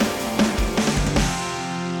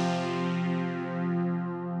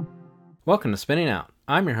Welcome to Spinning Out.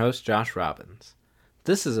 I'm your host, Josh Robbins.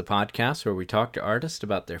 This is a podcast where we talk to artists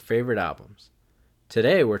about their favorite albums.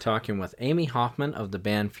 Today we're talking with Amy Hoffman of the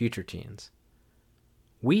band Future Teens.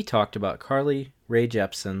 We talked about Carly Rae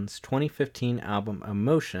Jepsen's 2015 album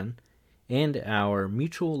Emotion and our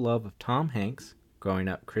mutual love of Tom Hanks, growing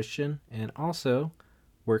up Christian, and also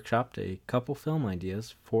workshopped a couple film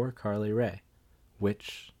ideas for Carly Rae,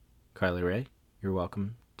 which, Carly Rae, you're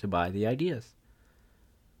welcome to buy the ideas.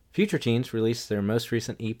 Future Teens released their most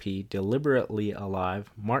recent EP, Deliberately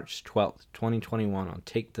Alive, March 12th, 2021 on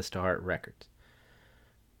Take This to Heart Records.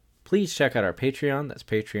 Please check out our Patreon. That's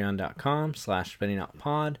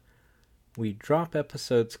patreon.com/spinningoutpod. We drop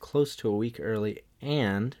episodes close to a week early,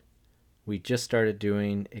 and we just started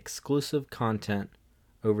doing exclusive content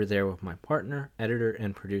over there with my partner, editor,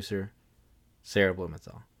 and producer, Sarah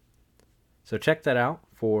Blumenthal. So check that out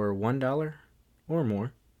for $1 or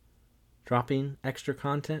more, dropping extra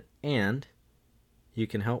content, and you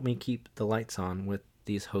can help me keep the lights on with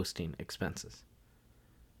these hosting expenses.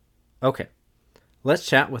 Okay, let's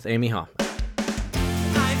chat with Amy Hoffman.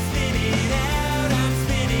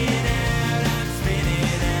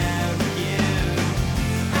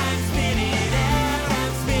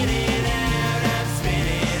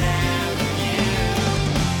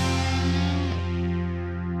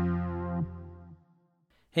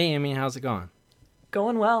 Hey Amy, how's it going?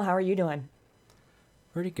 Going well. How are you doing?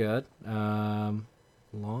 Pretty good.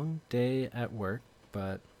 Long day at work,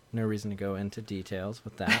 but no reason to go into details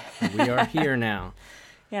with that. We are here now.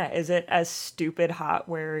 Yeah, is it as stupid hot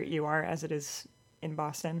where you are as it is in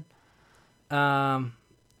Boston?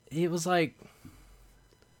 It was like,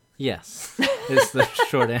 yes, is the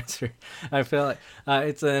short answer. I feel like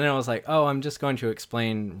and I was like, oh, I'm just going to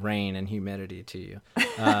explain rain and humidity to you.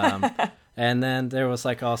 And then there was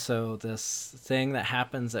like also this thing that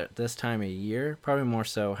happens at this time of year, probably more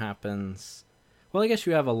so happens, well, I guess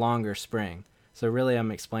you have a longer spring. So really I'm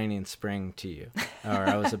explaining spring to you, or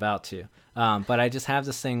I was about to. But I just have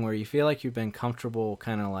this thing where you feel like you've been comfortable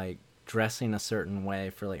kind of like dressing a certain way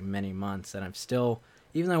for like many months. And I'm still,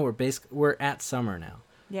 even though we're at summer now.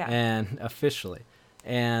 Yeah. And officially.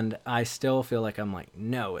 And I still feel like I'm like,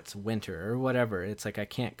 no, it's winter or whatever. It's like I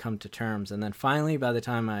can't come to terms. And then finally, by the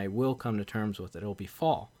time I will come to terms with it, it'll be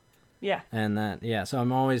fall. Yeah. And that, yeah, so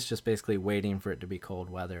I'm always just basically waiting for it to be cold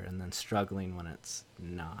weather and then struggling when it's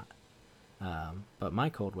not. But my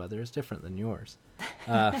cold weather is different than yours.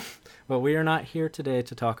 But we are not here today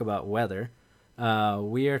to talk about weather.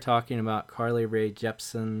 We are talking about Carly Rae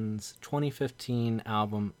Jepsen's 2015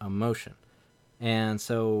 album, Emotion. And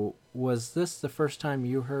so, was this the first time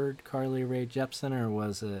you heard Carly Rae Jepsen, or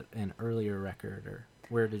was it an earlier record, or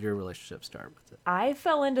where did your relationship start with it? I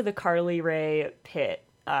fell into the Carly Rae pit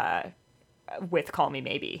with Call Me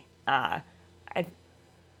Maybe. I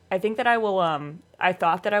think that I will, I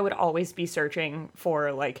thought that I would always be searching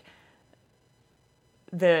for, like,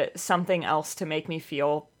 the something else to make me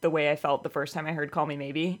feel the way I felt the first time I heard Call Me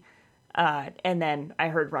Maybe. And then I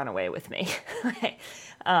heard Runaway with Me.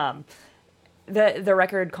 The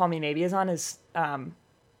record Call Me Maybe is on is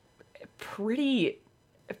pretty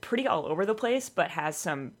all over the place, but has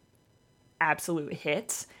some absolute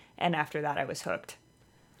hits. And after that, I was hooked.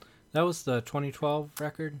 That was the 2012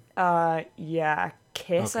 record? Yeah,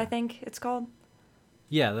 Kiss, okay. I think it's called.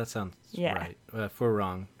 Yeah, that sounds right. If we're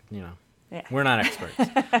wrong, yeah. We're not experts.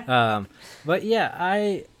 But yeah,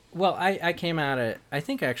 I came at it, I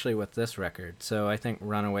think actually with this record. So I think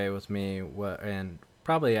Runaway with Me and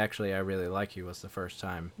probably actually I Really Like You was the first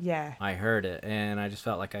time I heard it, and I just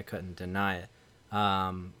felt like I couldn't deny it.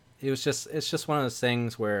 It's just one of those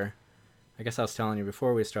things where, I guess I was telling you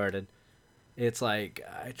before we started, it's like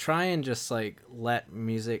I try and just like let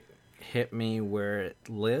music hit me where it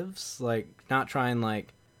lives, like not try and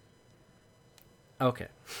like, okay,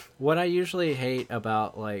 what I usually hate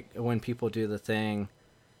about like when people do the thing,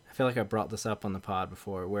 I feel like I brought this up on the pod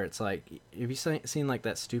before, where it's like, have you seen like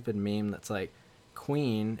that stupid meme that's like,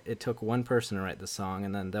 Queen, it took one person to write the song,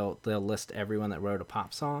 and then they'll list everyone that wrote a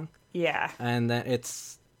pop song. Yeah. And then it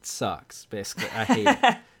sucks, basically. I hate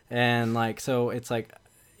it. And like, so it's like,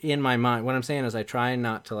 in my mind, what I'm saying is I try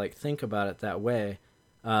not to like think about it that way.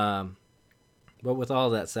 But with all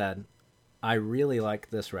that said, I really like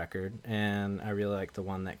this record, and I really like the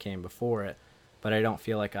one that came before it, but I don't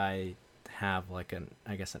feel like I have like an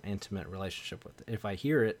intimate relationship with it. If I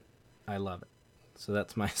hear it, I love it. So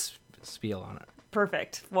that's my spiel on it.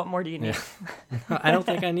 Perfect. What more do you need? Yeah. I don't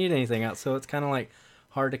think I need anything else. So it's kind of like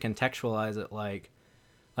hard to contextualize it. Like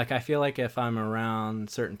I feel like if I'm around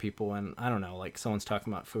certain people and I don't know, like someone's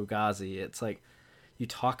talking about Fugazi, it's like you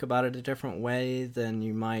talk about it a different way than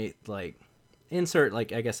you might like insert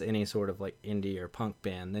like I guess any sort of like indie or punk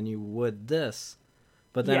band than you would this.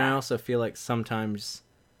 But then I Yeah. also feel like sometimes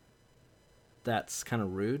that's kind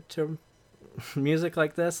of rude to music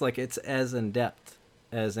like this. Like it's as in depth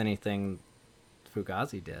as anything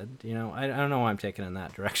Fugazi did. You know, I don't know why I'm taking in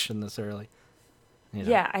that direction this early. You know?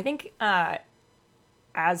 Yeah, I think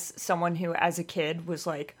as someone who, as a kid, was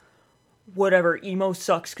like, whatever, emo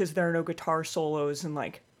sucks because there are no guitar solos and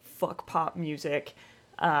like, fuck pop music,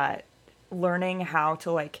 learning how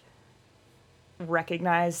to like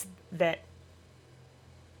recognize that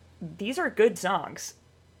these are good songs.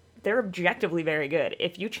 They're objectively very good.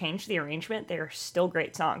 If you change the arrangement, they're still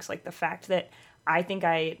great songs. Like the fact that I think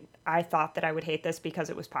I thought that I would hate this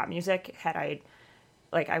because it was pop music. Had I,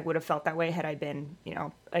 like, I would have felt that way had I been, you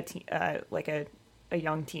know, a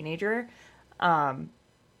young teenager.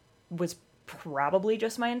 Was probably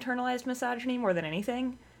just my internalized misogyny more than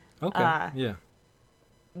anything. Okay. Yeah.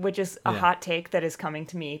 Which is a hot take that is coming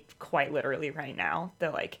to me quite literally right now.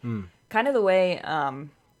 That like kind of the way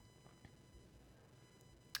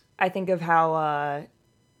I think of how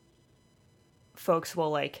folks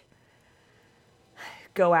will like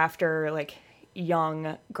go after like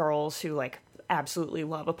young girls who like absolutely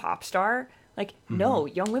love a pop star. Like, no,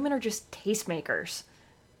 young women are just tastemakers.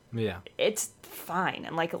 Yeah. It's fine.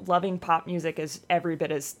 And like loving pop music is every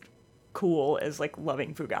bit as cool as like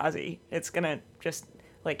loving Fugazi. It's gonna just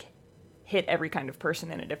like hit every kind of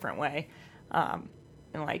person in a different way. And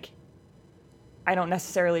like, I don't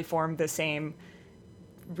necessarily form the same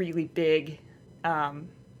really big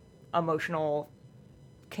emotional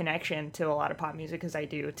connection to a lot of pop music as I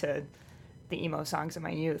do to the emo songs of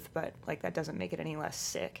my youth, but like that doesn't make it any less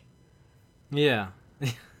sick. Yeah.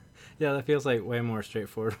 Yeah, that feels like way more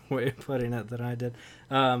straightforward way of putting it than I did.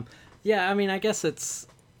 Yeah, I mean, I guess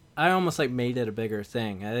I almost like made it a bigger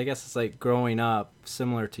thing. I guess it's like growing up,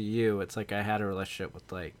 similar to you, it's like I had a relationship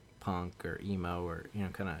with like punk or emo or, you know,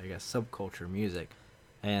 kind of, I guess, subculture music.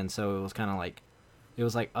 And so it was kind of like, it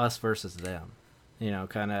was like us versus them. You know,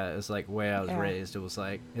 kind of, it's like way I was raised. It was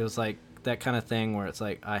like that kind of thing where it's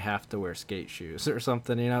like, I have to wear skate shoes or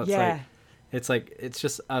something, you know? It's like, it's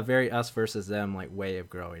just a very us versus them, like, way of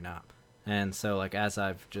growing up. And so, like, as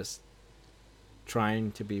I've just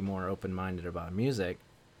trying to be more open-minded about music,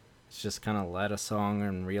 it's just kind of let a song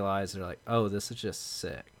and realize they're like, oh, this is just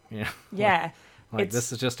sick. You know? Yeah. like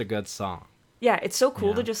this is just a good song. Yeah, it's so cool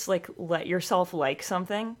Yeah. to just like let yourself like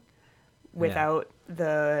something without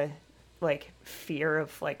the like fear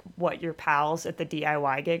of like what your pals at the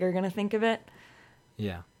DIY gig are going to think of it.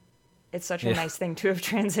 Yeah. It's such a nice thing to have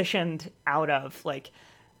transitioned out of. Like,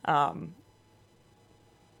 I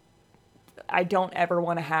don't ever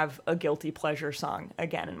want to have a guilty pleasure song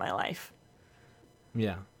again in my life.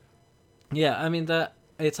 Yeah. Yeah, I mean,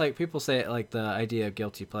 it's like people say it, like the idea of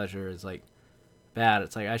guilty pleasure is like bad.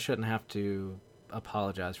 It's like I shouldn't have to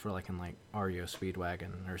apologize for like in like REO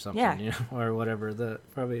Speedwagon or something, you know, or whatever the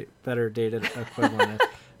probably better dated equivalent is.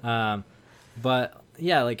 But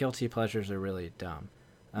yeah, like guilty pleasures are really dumb.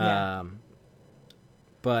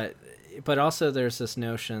 But also there's this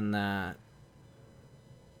notion that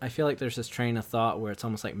I feel like there's this train of thought where it's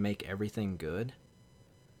almost like make everything good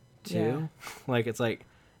too. Like it's like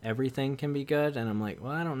everything can be good, and I'm like,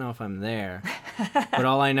 well, I don't know if I'm there. But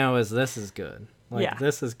all I know is this is good. Like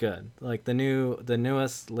this is good. Like the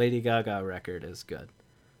newest Lady Gaga record is good.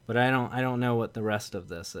 But I don't know what the rest of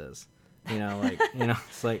this is. You know, like, you know,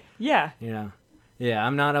 it's like you know. Yeah,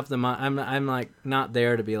 I'm not I'm like not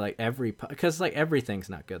there to be like because like everything's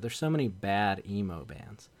not good. There's so many bad emo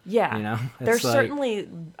bands. Yeah. You know? There's like, certainly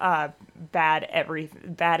bad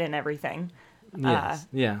in everything. Yes.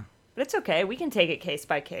 Yeah. But it's okay. We can take it case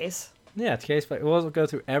by case. Yeah, it's case by. We'll go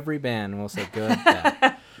through every band and we'll say good,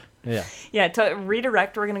 bad. Yeah. Yeah. To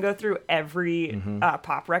redirect, we're gonna go through every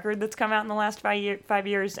pop record that's come out in the last 5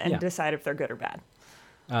 years and decide if they're good or bad.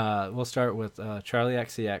 We'll start with Charlie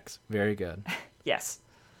XCX. Very good. Yes.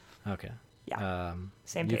 Okay. Yeah.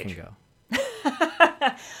 Same you page. You can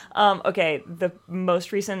go. Okay. The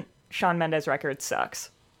most recent Shawn Mendes record sucks.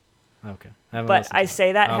 Okay. But I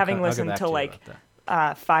say that having listened to like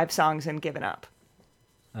 5 songs and given up.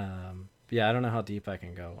 Yeah, I don't know how deep I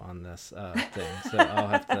can go on this thing, so I'll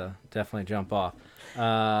have to definitely jump off.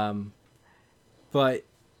 But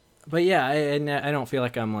yeah, I don't feel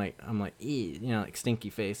like I'm like you know, like stinky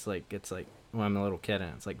face, like it's like when I'm a little kid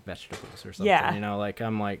and it's like vegetables or something. Yeah. You know, like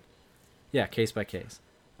I'm like, yeah, case by case.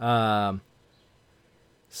 So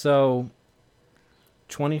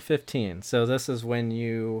 2015. So this is when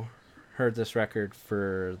you heard this record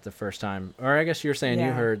for the first time, or I guess you're saying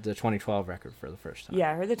you heard the 2012 record for the first time.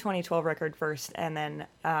 Yeah, I heard the 2012 record first, and then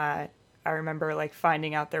I remember like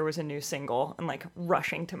finding out there was a new single and like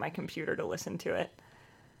rushing to my computer to listen to it.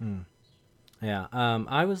 Yeah.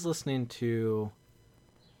 I was listening to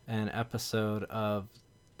an episode of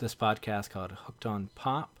this podcast called Hooked on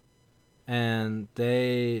Pop, and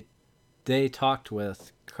they talked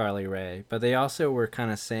with Carly Rae, but they also were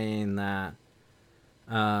kind of saying that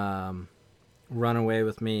Runaway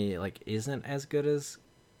with Me like isn't as good as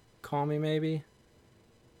Call Me Maybe.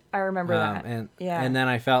 I remember that. And yeah. and then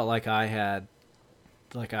I felt like I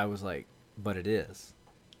was like, but it is.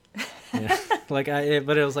 Yeah. But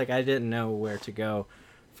it was like I didn't know where to go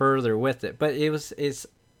further with it. But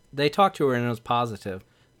they talked to her and it was positive,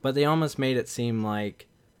 but they almost made it seem like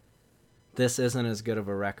this isn't as good of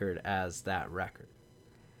a record as that record.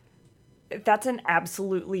 That's an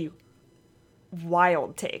absolutely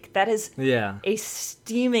wild take. That is a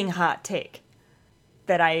steaming hot take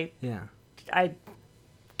that I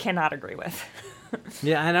cannot agree with.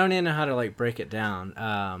 Yeah, I don't even know how to like break it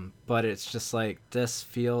down. But it's just like this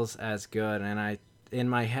feels as good, and in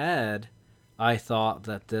my head I thought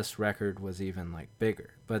that this record was even like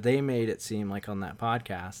bigger. But they made it seem like on that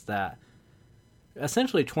podcast that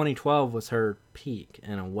essentially 2012 was her peak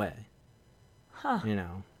in a way. Huh. You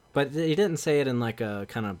know. But he didn't say it in like a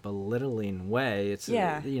kind of belittling way. It's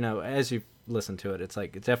you know, as you listen to it, it's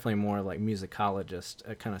like it's definitely more like musicologist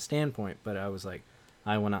kind of standpoint, but I was like,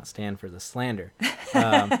 I will not stand for the slander.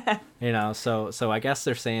 You know, so I guess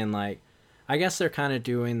they're saying like, I guess they're kind of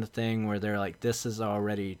doing the thing where they're like, this is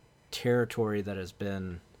already territory that has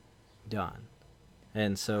been done.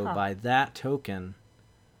 And so by that token,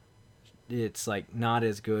 it's like not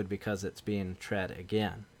as good because it's being tread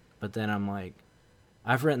again. But then I'm like,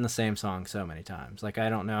 I've written the same song so many times. Like, I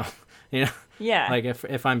don't know, you know? Yeah. Like,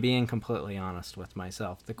 if I'm being completely honest with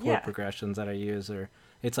myself, the chord progressions that I use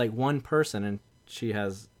it's like one person, and she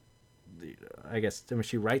has, I guess, I mean,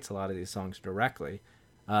 she writes a lot of these songs directly.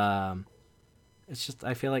 It's just,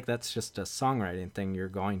 I feel like that's just a songwriting thing. You're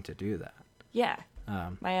going to do that. Yeah.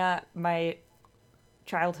 My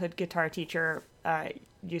childhood guitar teacher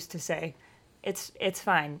used to say, it's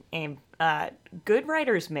fine, Aim. Good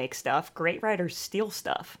writers make stuff. Great writers steal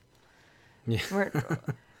stuff. Yeah.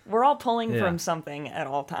 We're all pulling from something at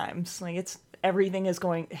all times. Like everything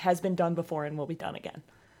has been done before and will be done again.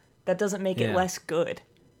 That doesn't make it less good.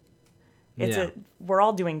 We're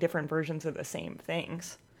all doing different versions of the same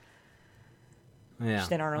things. Yeah.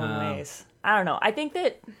 Just in our own ways. I don't know. I think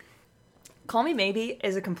that Call Me Maybe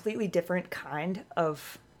is a completely different kind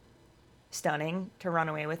of stunning to Run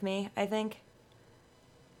Away With Me, I think.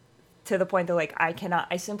 To the point that like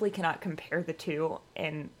I simply cannot compare the two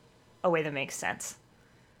in a way that makes sense.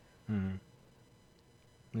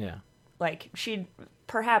 Yeah. Like she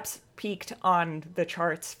perhaps peaked on the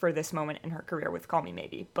charts for this moment in her career with Call Me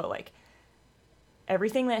Maybe, but like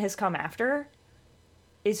everything that has come after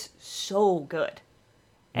is so good.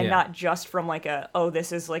 And not just from like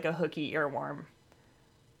this is like a hooky earworm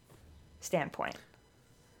standpoint.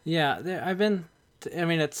 Yeah, I mean,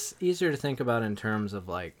 it's easier to think about in terms of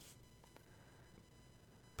like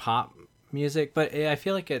pop music, but I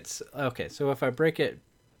feel like it's okay. So if I break it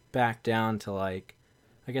back down to like,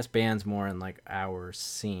 I guess bands more in like our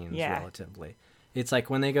scenes relatively, it's like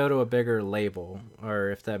when they go to a bigger label, or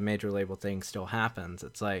if that major label thing still happens,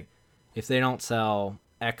 it's like if they don't sell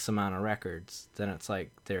X amount of records, then it's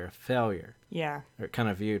like they're a failure. Yeah. Or kind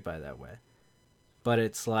of viewed by that way. But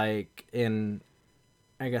it's like in,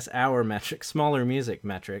 I guess, our metric, smaller music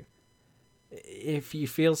metric, if he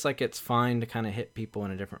feels like it's fine to kind of hit people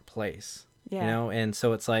in a different place, you know? And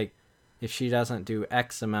so it's like, if she doesn't do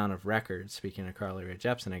X amount of records, speaking of Carly Rae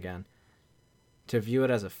Jepsen again, to view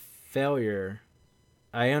it as a failure,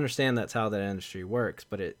 I understand that's how that industry works,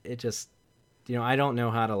 but it just, you know, I don't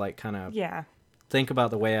know how to like kind of think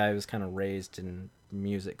about the way I was kind of raised in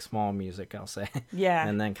music, small music, I'll say. Yeah.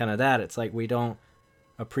 And then kind of that, it's like we don't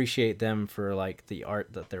appreciate them for like the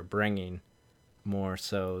art that they're bringing, more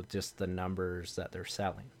so just the numbers that they're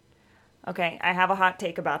selling. Okay, I have a hot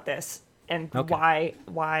take about this and why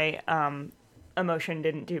Emotion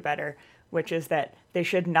didn't do better, which is that they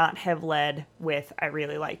should not have led with I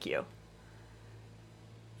Really Like You.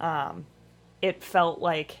 It felt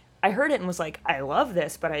like I heard it and was like, I love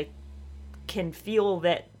this, but I can feel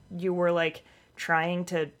that you were like trying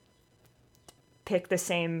to pick the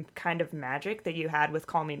same kind of magic that you had with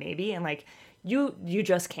Call Me Maybe, and like you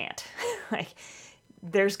just can't. Like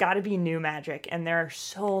there's got to be new magic, and there are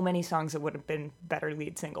so many songs that would have been better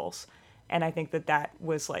lead singles, and I think that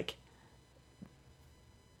was like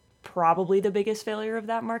probably the biggest failure of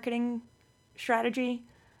that marketing strategy.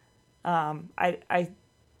 I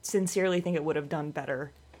sincerely think it would have done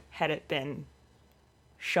better had it been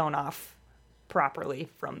shown off properly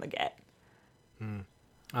from the get.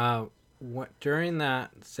 During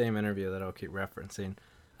that same interview that I'll keep referencing,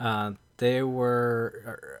 they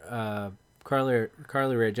were Carly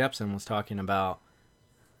Rae Jepsen was talking about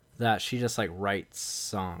that she just like writes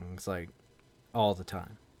songs like all the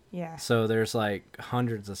time. Yeah. So there's like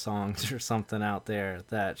hundreds of songs or something out there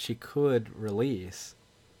that she could release,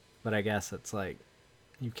 but I guess it's like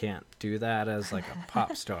you can't do that as like a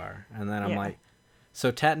pop star. And then I'm like,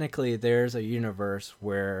 so technically there's a universe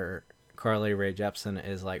where Carly Rae Jepsen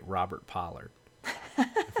is like Robert Pollard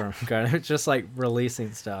from just like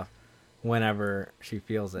releasing stuff whenever she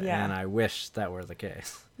feels it. And I wish that were the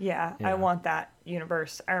case. Yeah, I want that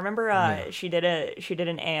universe. I remember she did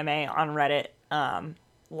an AMA on Reddit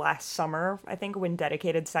last summer, I think, when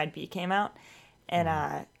Dedicated Side B came out.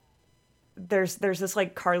 And there's this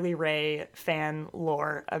like Carly Rae fan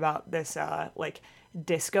lore about this like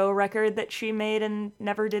disco record that she made and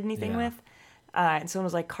never did anything with. And someone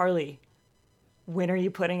was like, Carly, when are you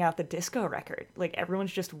putting out the disco record? Like,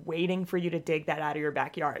 everyone's just waiting for you to dig that out of your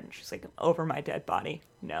backyard. And she's like, over my dead body.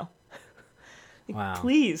 No. Like, wow.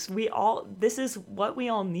 Please, this is what we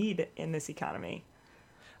all need in this economy.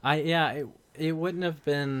 It wouldn't have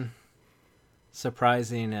been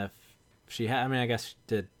surprising if she had, I mean, I guess she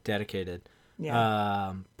did Dedicated.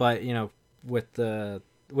 Yeah. But, you know, with the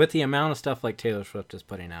amount of stuff like Taylor Swift is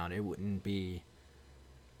putting out, it wouldn't be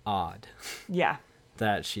odd. Yeah.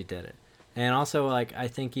 that she did it. And also, like, I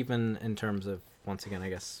think even in terms of, once again, I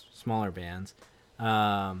guess, smaller bands,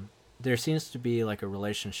 there seems to be, like, a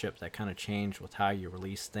relationship that kind of changed with how you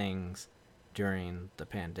release things during the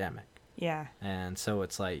pandemic. Yeah. And so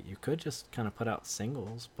it's like, you could just kind of put out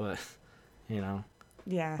singles, but, you know.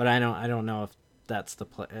 Yeah. But I don't know if that's the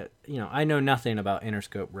you know, I know nothing about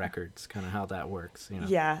Interscope Records, kind of how that works, you know.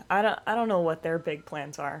 Yeah, I don't know what their big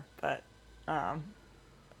plans are, but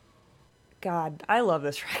God, I love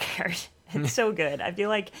this record. It's so good. I feel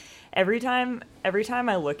like every time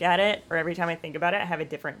I look at it or every time I think about it, I have a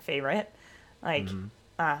different favorite. Like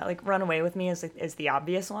like Run Away With Me is the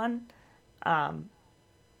obvious one.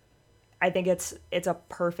 I think it's a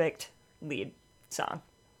perfect lead song.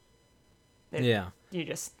 You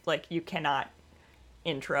just, like, you cannot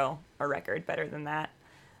intro a record better than that.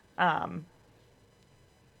 And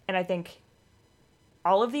I think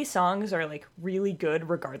all of these songs are, like, really good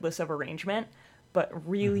regardless of arrangement, but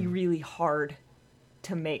really, really hard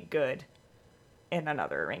to make good in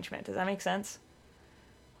another arrangement. Does that make sense?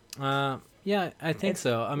 Yeah, I think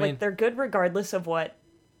so. I mean, like, they're good regardless of what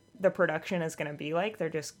the production is going to be like. They're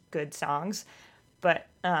just good songs. But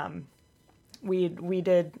we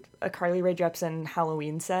did a Carly Rae Jepsen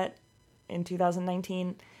Halloween set in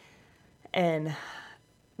 2019, and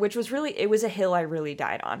which was it was a hill I really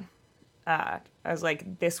died on. I was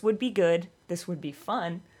like, this would be good. This would be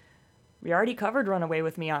fun. We already covered Run Away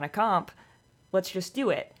With Me on a comp. Let's just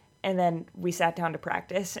do it. And then we sat down to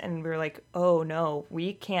practice, and we were like, oh no,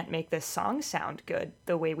 we can't make this song sound good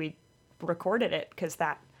the way we recorded it, because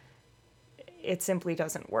it simply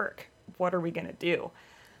doesn't work. What are we going to do?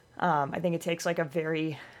 I think it takes, like, a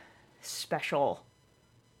very special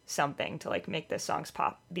something to, like, make these songs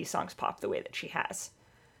pop the way that she has.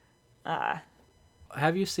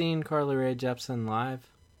 Have you seen Carly Rae Jepsen live?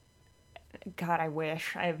 God, I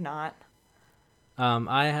wish. I have not.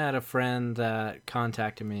 I had a friend that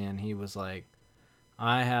contacted me, and he was like,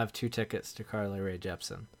 I have 2 tickets to Carly Rae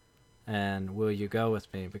Jepsen, and will you go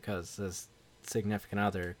with me, because his significant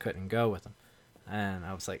other couldn't go with him. And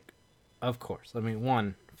I was like, of course. I mean,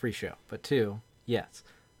 1, free show, but 2, yes.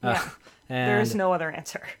 Yeah. There's no other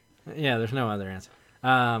answer. Yeah, there's no other answer.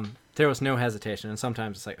 There was no hesitation, and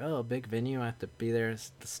sometimes it's like, oh, big venue, I have to be there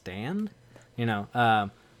to stand, you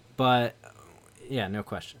know. But yeah, no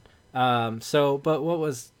question. But what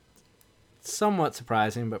was somewhat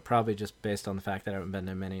surprising, but probably just based on the fact that I haven't been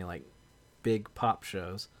to many, like, big pop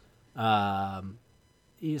shows,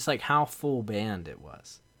 it's like how full band it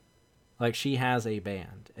was. Like, she has a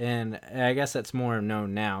band, and I guess that's more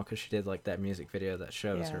known now because she did, like, that music video that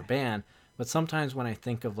shows her band. But sometimes when I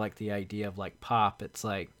think of, like, the idea of, like, pop, it's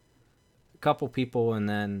like a couple people and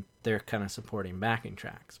then they're kind of supporting backing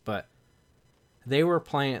tracks. But they were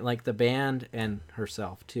playing, like, the band and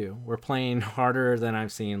herself too were playing harder than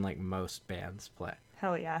I've seen, like, most bands play.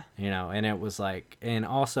 Hell yeah. You know, and it was like, and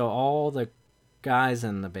also all the guys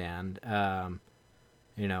in the band,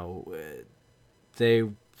 you know, they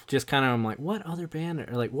just kind of, I'm like, what other band,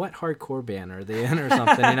 or like, what hardcore band are they in, or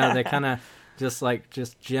something, you know, they kind of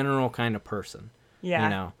just general kind of person, you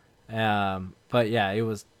know. But yeah, it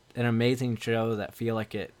was an amazing show that feel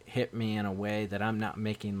like it hit me in a way that I'm not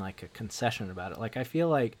making, like, a concession about it. Like, I feel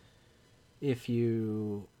like if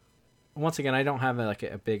you, once again, I don't have like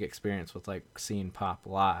a big experience with like seeing pop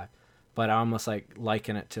live, but I almost like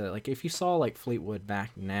liken it to like if you saw like Fleetwood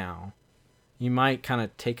Mac now, you might kind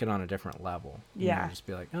of take it on a different level. Yeah. Just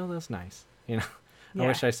be like, oh, that's nice. I Yeah.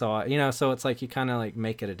 wish I saw it. So it's like you kind of like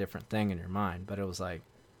make it a different thing in your mind. But it was like,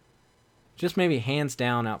 just maybe hands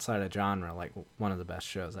down outside of genre, like one of the best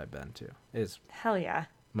shows I've been to is Hell yeah.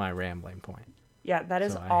 my rambling point. Yeah, that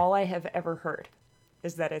is all I have ever heard,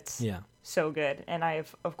 is that it's so good. And I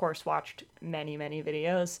have, of course, watched many, many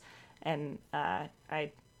videos, and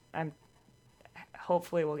I'm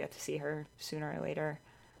hopefully we'll get to see her sooner or later.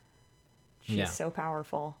 She's so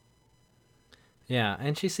powerful. Yeah,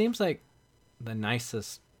 and she seems like the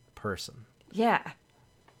nicest person. Yeah.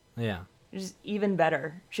 Yeah. Just even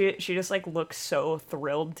better. She just like looks so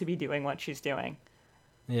thrilled to be doing what she's doing.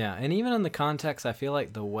 Yeah, and even in the context, I feel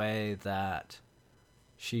like the way that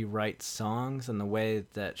she writes songs and the way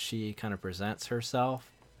that she kind of presents herself,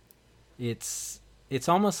 it's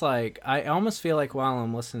almost like I almost feel like while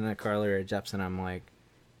I'm listening to Carly Rae Jepsen, I'm like,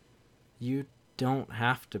 you don't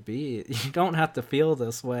have to feel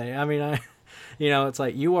this way. I mean, it's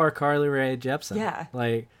like you are Carly Rae Jepsen. Yeah.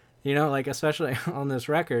 Like, like especially on this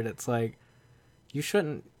record, it's like you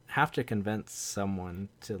shouldn't have to convince someone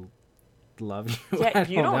to love you. Yeah,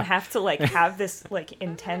 you don't have to like have this like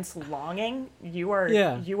intense longing. You are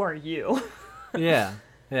you. Yeah.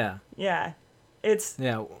 Yeah. Yeah.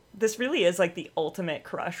 This really is like the ultimate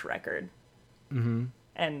crush record. Mm-hmm.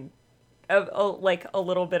 And like a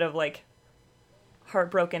little bit of like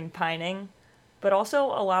heartbroken pining, but also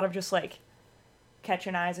a lot of just like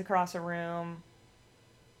catching eyes across a room,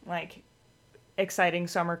 like exciting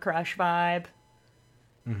summer crush vibe.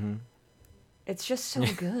 Mm-hmm. It's just so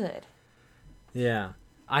good. Yeah.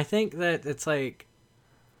 I think that it's like,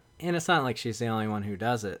 and it's not like she's the only one who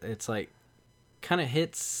does it. It's like kind of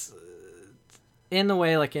hits in the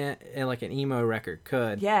way like like an emo record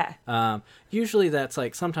could. Yeah. Usually that's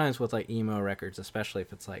like sometimes with like emo records, especially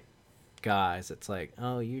if it's like guys, it's like,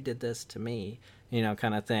 oh, you did this to me,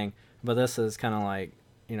 kind of thing. But this is kind of like,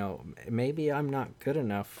 maybe I'm not good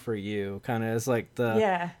enough for you, kind of is like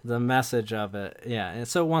the message of it. Yeah. And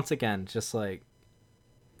so once again, just like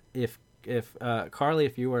if Carly,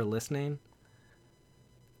 if you are listening,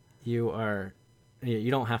 you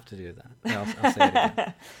don't have to do that. I'll say it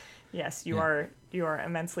again. Yes, you are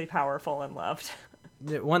immensely powerful and loved.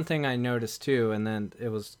 One thing I noticed too, and then it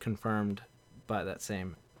was confirmed by that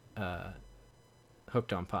same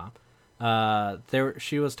Hooked on Pop.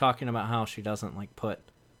 She was talking about how she doesn't like put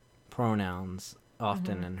pronouns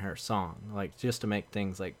often in her song, like just to make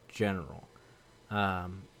things like general.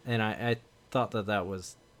 And I thought that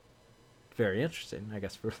was very interesting, I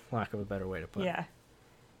guess, for lack of a better way to put it.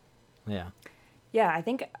 Yeah. Yeah, I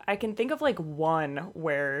think I can think of like one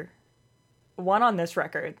on this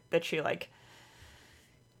record that she like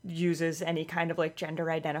uses any kind of like gender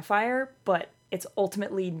identifier, but it's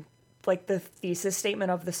ultimately like the thesis statement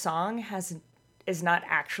of the song is not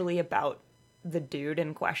actually about the dude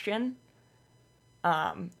in question.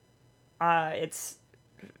 It's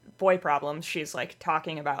Boy Problems. She's like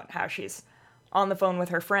talking about how she's on the phone with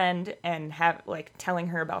her friend and telling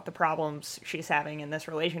her about the problems she's having in this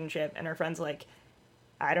relationship, and her friend's like,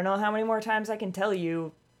 I don't know how many more times I can tell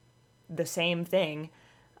you the same thing.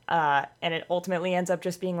 And it ultimately ends up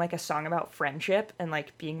just being like a song about friendship and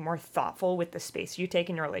like being more thoughtful with the space you take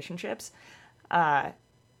in your relationships. But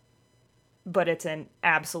it's an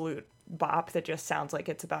absolute bop that just sounds like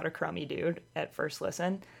it's about a crummy dude at first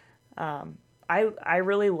listen. I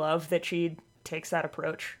really love that she takes that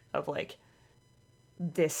approach of like,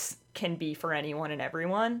 this can be for anyone and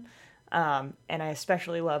everyone. And I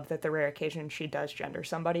especially love that the rare occasion she does gender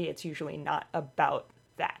somebody, it's usually not about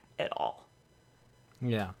that at all.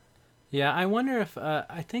 Yeah. Yeah, I wonder if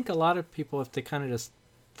I think a lot of people, if they kind of just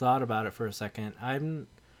thought about it for a second, I'm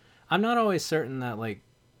not always certain that like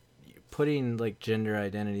putting like gender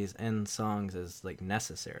identities in songs is like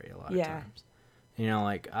necessary a lot of times.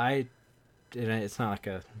 Like it's not like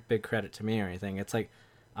a big credit to me or anything. It's like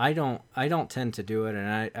I don't tend to do it,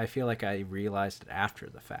 and I feel like I realized it after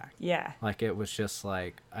the fact. Yeah. Like it was just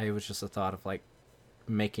a thought of like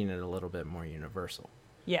making it a little bit more universal.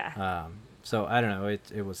 Yeah. So I don't know.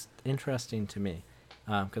 It was interesting to me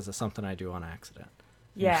because it's something I do on accident.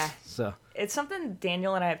 Yeah. So it's something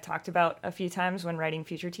Daniel and I have talked about a few times when writing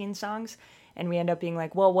Future Teen songs, and we end up being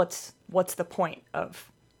like, well, what's the point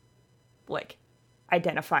of like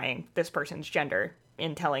identifying this person's gender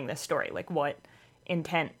in telling this story? Like, what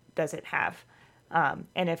intent does it have?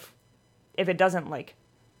 And if it doesn't like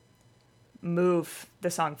move the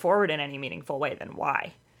song forward in any meaningful way, then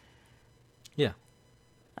why? Yeah.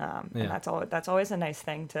 And that's always a nice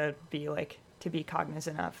thing to be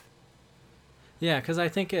cognizant of. Yeah, because I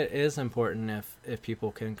think it is important if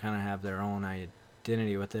people can kind of have their own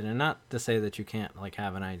identity with it, and not to say that you can't like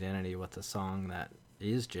have an identity with a song that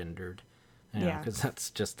is gendered, Yeah. because that's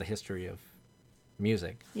just the history of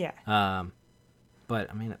music. Yeah. But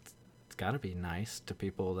I mean, it's got to be nice to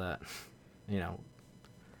people that,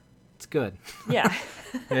 it's good. Yeah.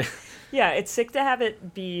 Yeah, it's sick to have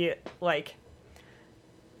it be like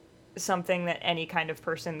something that any kind of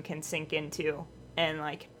person can sink into and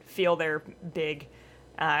like feel their big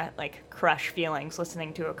like crush feelings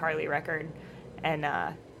listening to a Carly record. And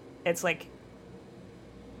it's like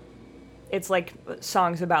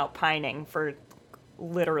songs about pining for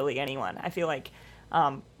literally anyone. I feel like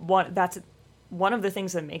that's one of the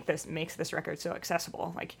things that makes this record so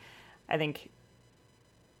accessible. Like, I think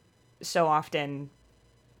so often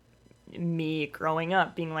me growing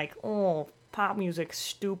up being like, oh, pop music's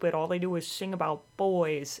stupid, all they do is sing about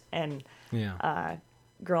boys, and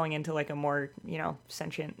growing into like a more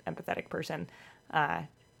sentient, empathetic person, and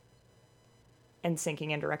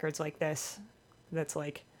sinking into records like this that's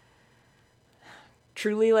like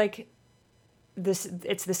truly like this.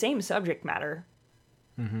 It's the same subject matter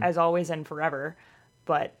as Always and Forever,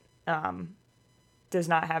 but does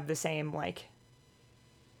not have the same like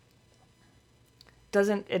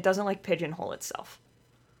doesn't like pigeonhole itself.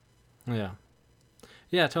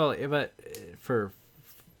 Yeah, totally. But for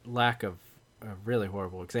lack of a really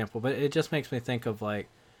horrible example, but it just makes me think of like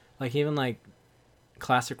even like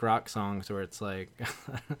classic rock songs where it's like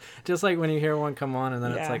just like when you hear one come on and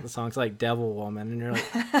then it's like the song's like Devil Woman and you're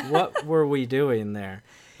like, what were we doing there?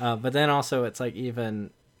 But then also it's like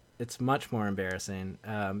it's much more embarrassing.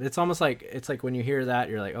 It's almost like when you hear that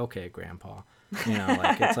you're like, okay, grandpa,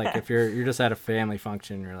 like it's like if you're just at a family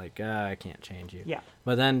function, you're like, I can't change you. Yeah.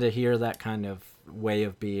 But then to hear that kind of way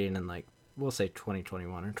of being in like, we'll say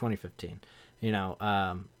 2021 or 2015,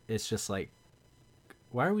 it's just like,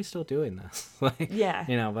 why are we still doing this? Like,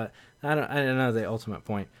 but I don't know the ultimate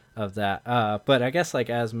point of that. But I guess like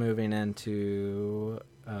as moving into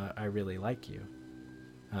I Really Like You,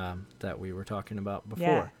 that we were talking about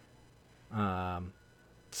before.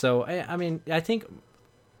 So I mean, I think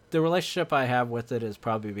the relationship I have with it is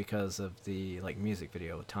probably because of the like music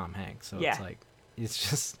video with Tom Hanks. So it's like it's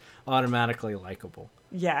just automatically likable.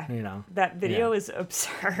 Yeah. That video is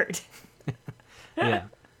absurd. Yeah.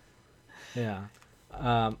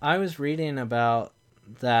 I was reading about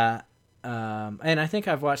that, and I think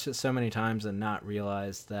I've watched it so many times and not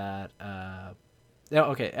realized that.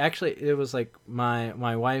 Actually, it was like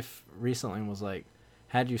my wife recently was like,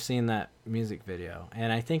 "Had you seen that music video?"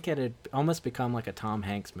 And I think it had almost become like a Tom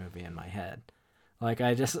Hanks movie in my head. Like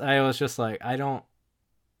I was just like, I don't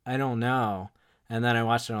know. And then I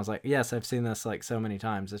watched it and I was like, yes, I've seen this like so many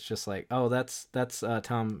times. It's just like, oh, that's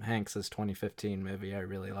Tom Hanks's 2015 movie, I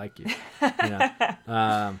Really Like You.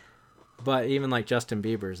 But even like Justin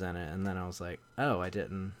Bieber's in it. And then I was like, oh, I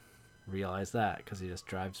didn't realize that because he just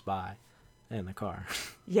drives by in the car.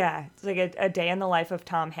 Yeah. It's like a day in the life of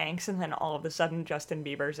Tom Hanks. And then all of a sudden Justin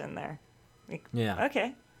Bieber's in there. Like,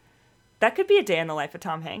 okay. That could be a day in the life of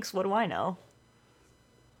Tom Hanks. What do I know?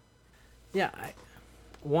 Yeah.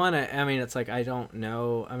 I mean, it's like, I don't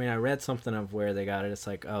know. I mean, I read something of where they got it. It's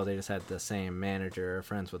like, oh, they just had the same manager, or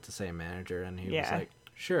friends with the same manager. And he was like,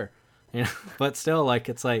 sure. But still, like,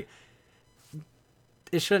 it's like,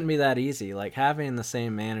 it shouldn't be that easy. Like, having the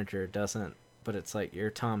same manager doesn't, but it's like,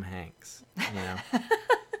 you're Tom Hanks,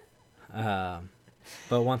 But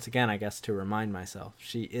once again, I guess to remind myself,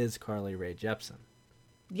 she is Carly Rae Jepsen.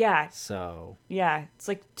 Yeah. So. Yeah. It's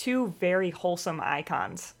like two very wholesome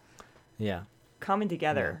icons. Yeah. Coming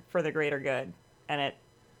together for the greater good, and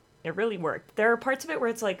it really worked. There are parts of it where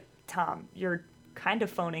it's like, Tom, you're kind of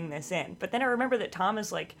phoning this in, but then I remember that Tom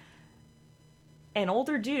is like an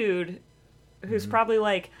older dude who's probably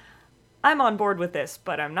like, I'm on board with this,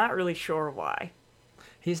 but I'm not really sure why.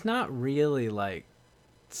 He's not really like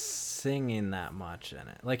singing that much in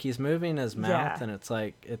it. Like he's moving his mouth, and it's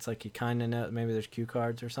like he kind of knows maybe there's cue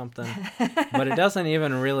cards or something, but it doesn't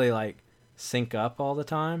even really like sync up all the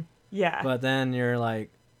time. Yeah. But then you're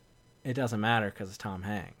like, it doesn't matter because it's Tom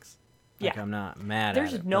Hanks. Like, I'm not mad at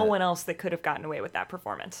it. There's no one else that could have gotten away with that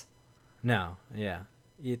performance. No, yeah.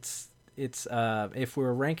 It's if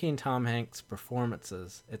we're ranking Tom Hanks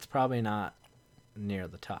performances, it's probably not near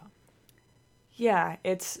the top. Yeah,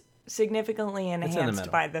 it's significantly enhanced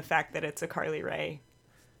by the fact that it's a Carly Rae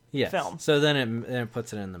film. So then it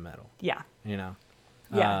puts it in the middle. Yeah.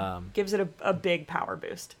 Yeah. Gives it a big power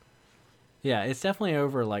boost. Yeah, it's definitely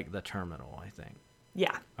over, like, The Terminal, I think.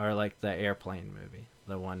 Yeah. Or, like, the airplane movie.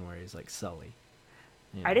 The one where he's, like, Sully.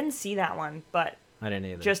 You know. I didn't see that one, but I didn't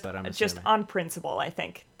either. just but I'm just assuming. on principle, I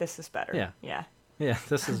think this is better. Yeah. Yeah. Yeah,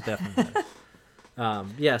 this is definitely better.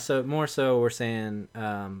 Yeah, so more so we're saying,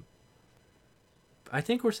 I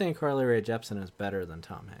think we're saying Carly Rae Jepsen is better than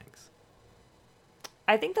Tom Hanks.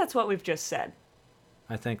 I think that's what we've just said.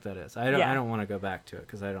 I think that is. I don't want to go back to it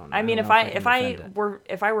because I don't. I mean, don't if know I can if I defend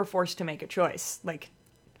it. were forced to make a choice, like,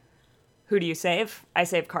 who do you save? I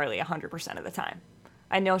save Carly 100% of the time.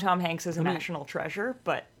 I know Tom Hanks is a national treasure,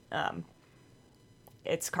 but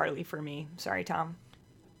it's Carly for me. Sorry, Tom.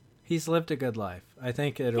 He's lived a good life. I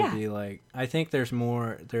think it'll Yeah. be like. I think there's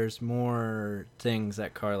more things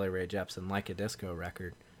that Carly Rae Jepsen, like a disco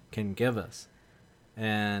record, can give us,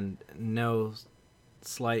 and no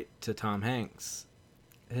slight to Tom Hanks.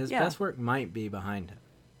 His Yeah. best work might be behind him.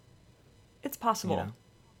 It's possible. You know?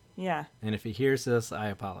 Yeah. And if he hears this, I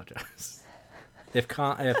apologize. if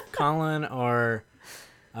Colin or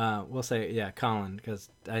we'll say Colin, because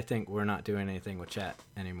I think we're not doing anything with chat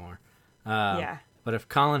anymore. Yeah. But if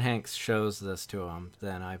Colin Hanks shows this to him,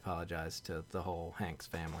 then I apologize to the whole Hanks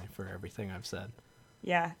family for everything I've said.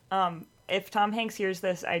 Yeah. If Tom Hanks hears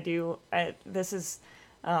this, this is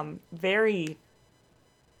very,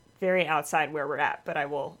 very outside where we're at, but I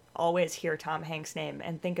will always hear Tom Hanks' name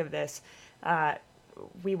and think of this.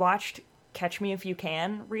 We watched Catch Me If You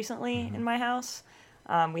Can recently in my house.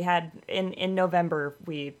 We had, in November,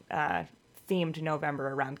 we themed November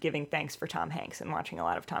around giving thanks for Tom Hanks and watching a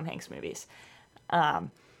lot of Tom Hanks movies.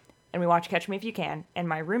 And we watched Catch Me If You Can, and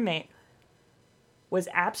my roommate was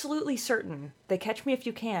absolutely certain that Catch Me If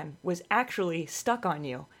You Can was actually Stuck on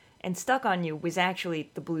You, and Stuck on You was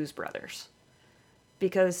actually the Blues Brothers,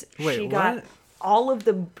 because Wait, she got what? all of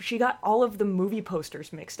the movie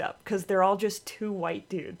posters mixed up because they're all just two white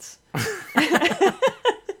dudes,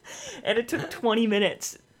 and it took 20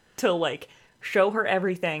 minutes to like show her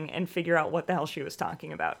everything and figure out what the hell she was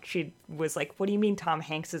talking about. She was like, "What do you mean Tom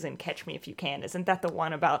Hanks is in Catch Me If You Can? Isn't that the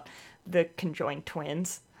one about the conjoined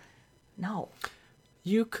twins?" No.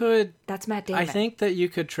 You could. That's Matt Damon. I think that you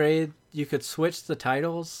could switch the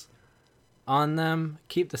titles on them,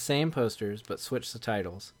 keep the same posters, but switch the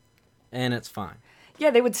titles, and it's fine. Yeah,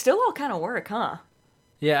 they would still all kind of work, huh?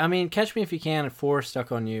 Yeah, I mean, Catch Me If You Can and 4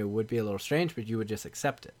 Stuck on You would be a little strange, but you would just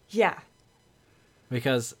accept it. Yeah.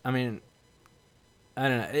 Because, I mean, I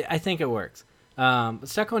don't know. I think it works.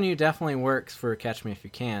 Stuck on You definitely works for Catch Me If You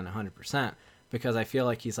Can 100%, because I feel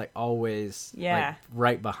like he's like always like,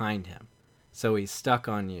 right behind him. So he's stuck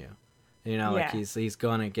on you. You know, like he's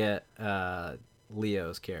going to get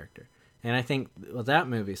Leo's character. And I think that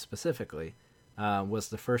movie specifically was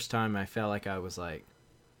the first time I felt like I was like,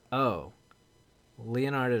 oh,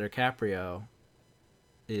 Leonardo DiCaprio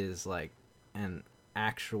is like an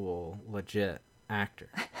actual legit actor.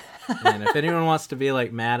 And if anyone wants to be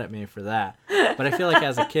like mad at me for that, but I feel like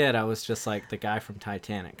as a kid I was just like the guy from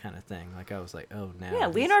Titanic kind of thing. Like I was like, oh no. Yeah,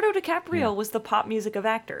 Leonardo DiCaprio was the pop music of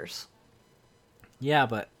actors. Yeah,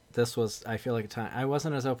 but this was, I feel like a time I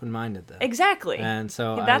wasn't as open minded then. Exactly. And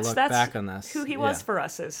so that's I look back on this. who he was for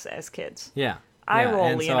us as kids. Yeah. I roll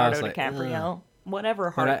and Leonardo so I was DiCaprio. Ugh.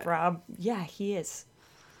 Whatever heartthrob. Yeah, he is.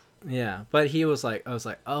 Yeah, but he was like, I was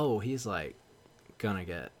like, oh, he's like gonna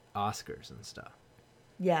get Oscars and stuff.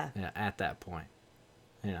 Yeah. Yeah, at that point,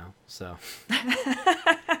 you know. So,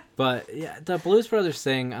 but yeah, the Blues Brothers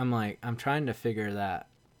thing, I'm like, I'm trying to figure that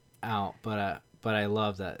out, but I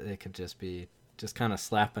love that it could just be kind of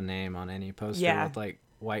slap a name on any poster with like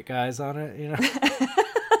white guys on it, you know.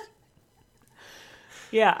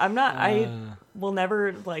 Yeah, I'm not. I will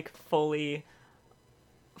never like fully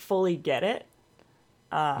get it.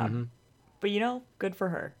 But you know, good for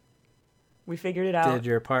her. We figured it out. Did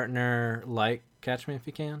your partner like Catch Me If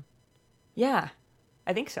You Can? Yeah,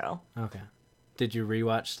 I think so. Okay. Did you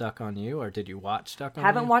rewatch Stuck on You, or did you watch Stuck on You?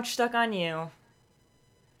 Haven't watched Stuck on You.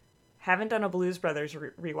 Haven't done a Blues Brothers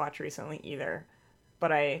rewatch recently either.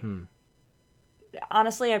 But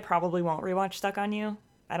honestly, I probably won't rewatch Stuck on You.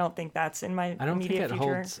 I don't think that's in my immediate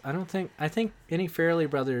future. I think any Farrelly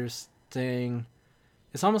Brothers thing,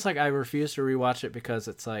 it's almost like I refuse to rewatch it because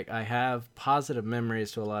it's like I have positive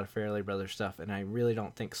memories to a lot of Farrelly Brothers stuff, and I really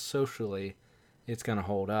don't think socially it's going to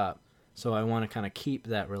hold up. So I want to kind of keep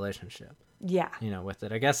that relationship. Yeah. You know, with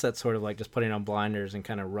it. I guess that's sort of like just putting on blinders and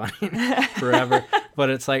kind of running forever. But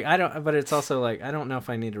it's like but it's also like I don't know if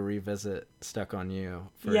I need to revisit Stuck on You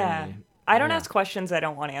for I don't ask questions I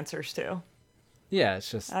don't want answers to. Yeah, it's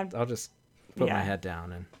just I'll just put my head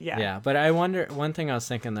down and yeah. But I wonder, one thing I was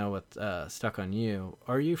thinking though with Stuck on You,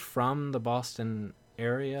 are you from the Boston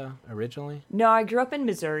area originally? No, I grew up in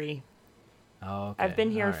Missouri. Oh, okay. I've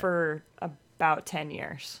been here for about 10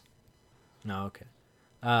 years. No, okay.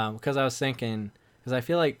 Because I was thinking, because I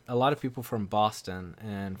feel like a lot of people from Boston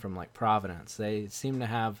and from like Providence, they seem to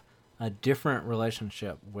have a different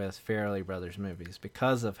relationship with Farrelly Brothers movies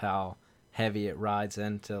because of how heavy it rides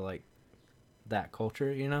into like that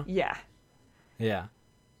culture, you know? Yeah. Yeah.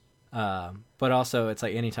 But also, it's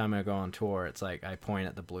like anytime I go on tour, it's like I point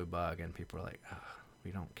at the blue bug and people are like, oh,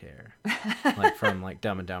 we don't care. Like from like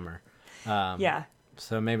Dumb and Dumber. Yeah.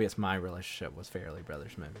 So maybe it's my relationship with Farrelly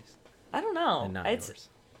Brothers movies I don't know. and not It's yours.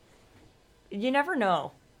 you never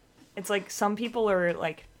know. It's like some people are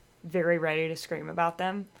like very ready to scream about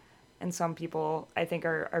them, and some people I think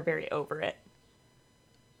are very over it.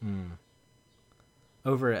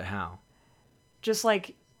 Over at how? Just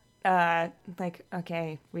like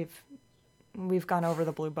okay, we've gone over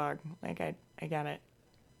the blue bug. Like I get it.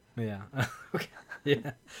 Yeah. Okay.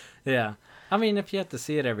 Yeah. Yeah. I mean, if you have to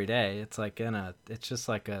see it every day, it's like it's just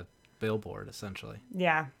like a billboard essentially.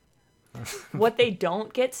 Yeah. What they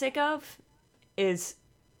don't get sick of is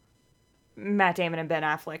Matt Damon and Ben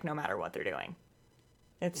Affleck, no matter what they're doing.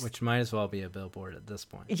 It's Which might as well be a billboard at this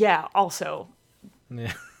point. yeah. Also,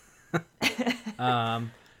 Yeah.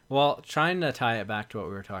 Well, trying to tie it back to what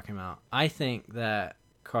we were talking about, I think that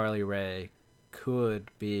Carly Rae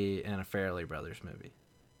could be in a Farrelly Brothers movie.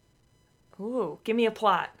 ooh, give me a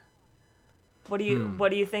plot. What do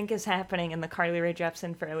you think is happening in the Carly Rae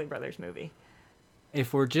Jepsen Farrelly Brothers movie?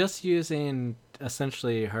 If we're just using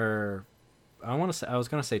essentially her, I was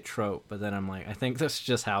gonna say trope, but then I'm like, I think that's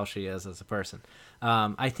just how she is as a person.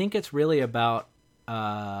 I think it's really about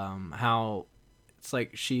how it's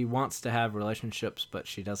like she wants to have relationships, but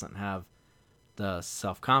she doesn't have the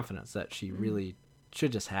self-confidence that she really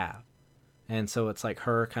should just have. And so it's like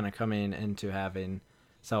her kind of coming into having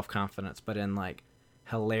self-confidence, but in like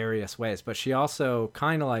hilarious ways. But she also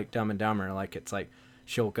kind of like Dumb and Dumber, like it's like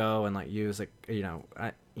she'll go and like use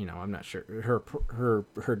I'm not sure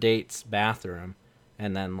her date's bathroom,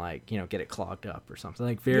 and then like get it clogged up or something,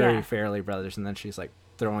 like very Farrelly Brothers, and then she's like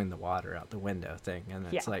throwing the water out the window thing, and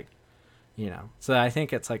it's like so I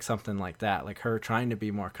think it's like something like that, like her trying to be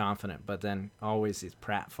more confident, but then always these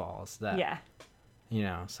pratfalls that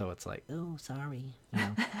so it's like, oh sorry,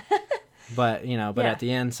 but at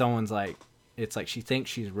the end someone's like, it's like she thinks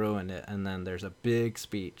she's ruined it, and then there's a big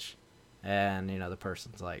speech, and the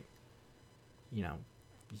person's like,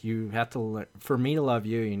 you have to for me to love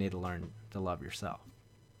you, you need to learn to love yourself.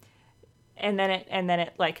 And then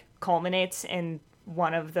it like culminates in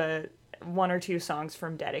one or two songs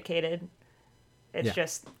from Dedicated. It's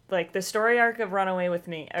just like the story arc of Runaway with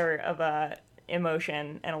Me, or of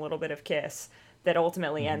Emotion and a little bit of Kiss, that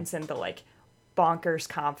ultimately ends in the like bonkers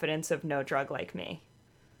confidence of No Drug Like Me.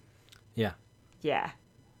 Yeah. Yeah.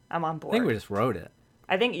 I'm on board. I think we just wrote it.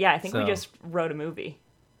 I think we just wrote a movie.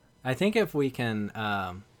 I think if we can,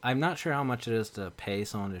 I'm not sure how much it is to pay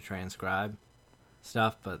someone to transcribe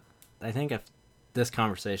stuff, but I think if this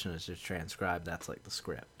conversation is just transcribed, that's like the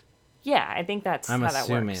script. Yeah, I think that's how that works. I'm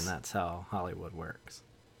assuming that's how Hollywood works.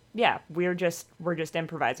 Yeah, we're just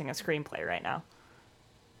improvising a screenplay right now.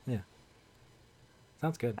 Yeah.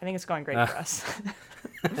 Sounds good. I think it's going great for us.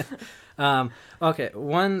 Okay,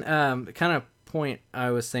 one kind of point I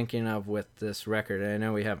was thinking of with this record, and I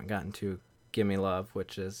know we haven't gotten to Gimme Love,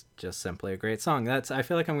 which is just simply a great song. I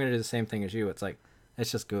feel like I'm going to do the same thing as you. It's like,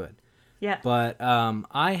 it's just good. Yeah. But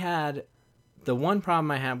the one problem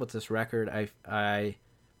I had with this record, I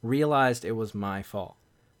realized it was my fault.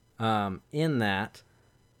 In that,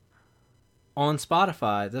 on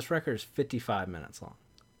Spotify, this record is 55 minutes long.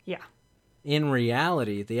 Yeah. In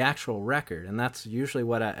reality, the actual record, and that's usually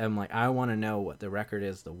what I'm like, I want to know what the record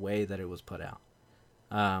is the way that it was put out.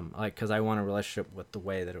 Because I want a relationship with the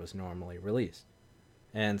way that it was normally released.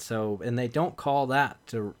 And they don't call that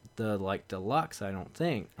to the like deluxe, I don't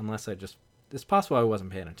think, unless it's possible I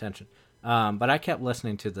wasn't paying attention. But I kept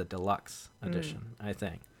listening to the deluxe edition, I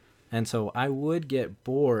think. And so I would get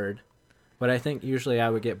bored, but I think usually I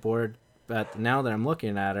would get bored, but now that I'm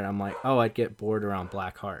looking at it, I'm like, oh, I'd get bored around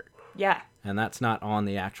Black Heart. Yeah. And that's not on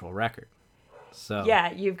the actual record. So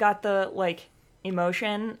yeah, you've got the like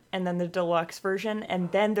Emotion and then the deluxe version, and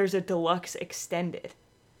then there's a deluxe extended.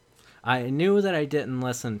 I knew that I didn't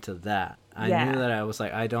listen to that. I knew that I was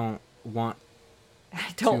like, I don't want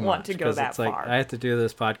to go that it's like, far. I have to do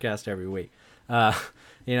this podcast every week. But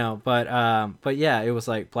yeah, it was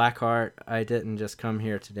like Black Heart, I Didn't Just Come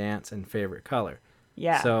Here to Dance, and Favorite Color.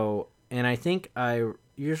 Yeah. So, and I think I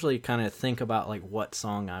usually kind of think about like what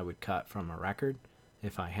song I would cut from a record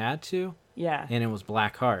if I had to. Yeah. And it was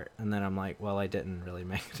Black Heart. And then I'm like, well, I didn't really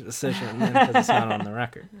make a decision because it's not on the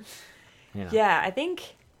record. Yeah, I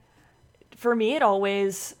think for me it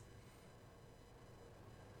always...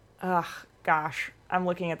 gosh. I'm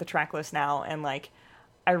looking at the track list now, and like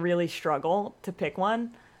I really struggle to pick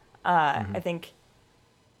one. I think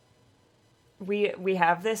we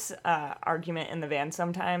have this argument in the van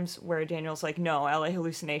sometimes where Daniel's like, no, LA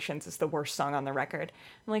Hallucinations is the worst song on the record.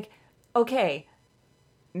 I'm like, okay,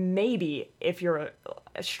 maybe if you're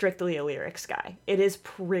strictly a lyrics guy, it is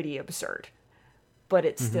pretty absurd, but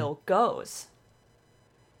it still goes.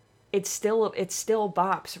 It still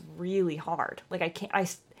bops really hard. Like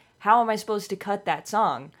how am I supposed to cut that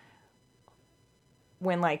song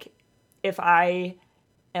when like if I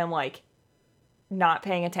am like not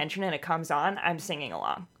paying attention and it comes on, I'm singing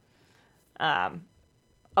along.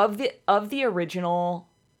 Of the original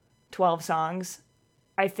 12 songs,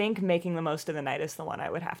 I think Making the Most of the Night is the one I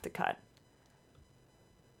would have to cut.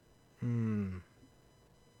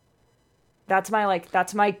 That's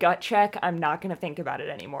my gut check. I'm not going to think about it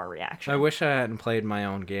anymore reaction. I wish I hadn't played my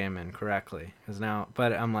own game incorrectly,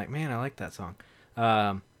 but I'm like, man, I like that song.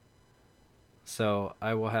 So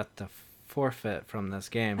I will have to forfeit from this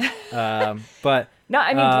game. But no,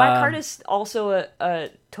 I mean, Black Heart is also a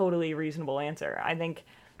totally reasonable answer. I think,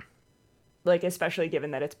 like, especially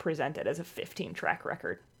given that it's presented as a 15-track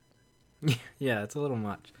record. Yeah, it's a little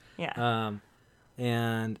much. Yeah.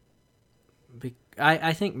 And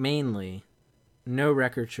I think mainly no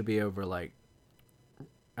record should be over, like,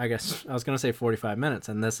 I guess I was going to say 45 minutes,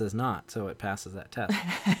 and this is not, so it passes that test.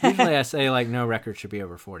 Usually I say, like, no record should be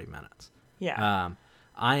over 40 minutes. Yeah.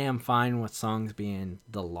 I am fine with songs being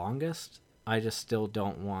the longest. I just still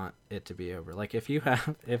don't want it to be over. Like if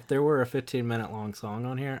there were a 15-minute long song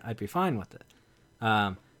on here, I'd be fine with it.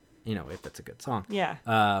 If it's a good song. Yeah.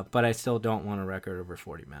 But I still don't want a record over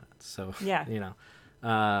 40 minutes. So, yeah.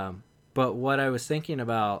 But what I was thinking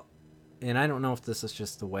about, and I don't know if this is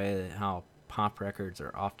just the way how pop records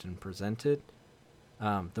are often presented,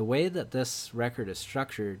 the way that this record is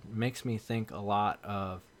structured makes me think a lot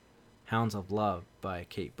of Hounds of Love by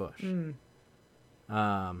Kate Bush.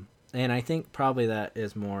 And I think probably that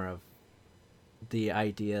is more of the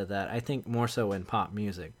idea that I think more so in pop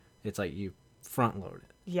music, it's like you front load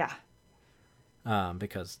it. Yeah.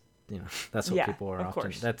 Because, that's what people are of often,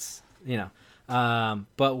 course. that's,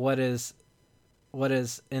 but what is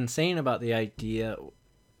insane about the idea,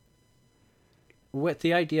 with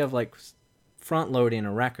the idea of like front loading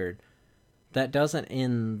a record, that doesn't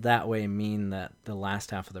in that way mean that the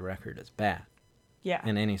last half of the record is bad. Yeah.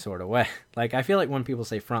 In any sort of way. Like, I feel like when people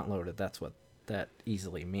say front loaded, that's what that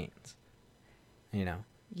easily means.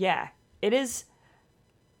 Yeah. It is.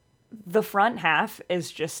 The front half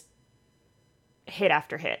is just hit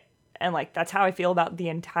after hit. And, like, that's how I feel about the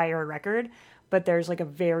entire record. But there's, like,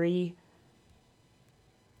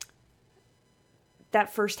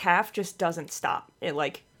 that first half just doesn't stop. It,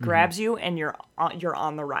 like, grabs you and you're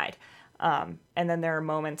on the ride. And then there are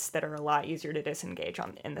moments that are a lot easier to disengage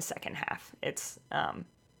in the second half. It's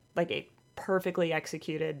like a perfectly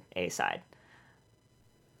executed A-side.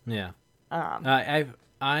 Yeah. I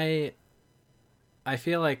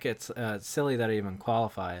feel like it's silly that I even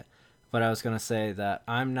qualify it, but I was going to say that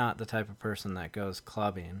I'm not the type of person that goes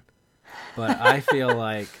clubbing, but I feel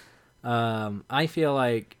like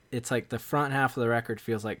it's like the front half of the record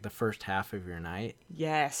feels like the first half of your night.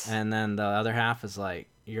 Yes. And then the other half is like,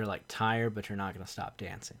 you're like tired, but you're not going to stop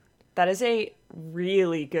dancing. That is a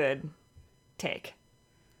really good take.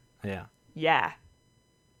 Yeah. Yeah.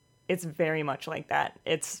 It's very much like that.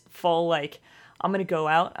 It's full, like, I'm going to go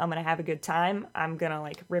out. I'm going to have a good time. I'm going to,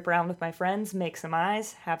 like, rip around with my friends, make some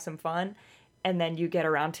eyes, have some fun. And then you get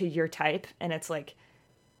around to your type, and it's, like,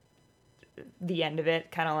 the end of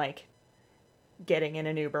it, kind of like getting in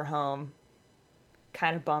an Uber home,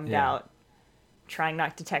 kind of bummed out, trying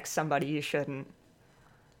not to text somebody you shouldn't.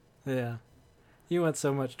 Yeah. You went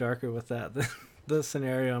so much darker with that than the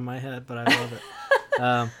scenario in my head, but I love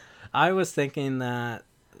it. I was thinking that,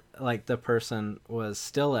 like, the person was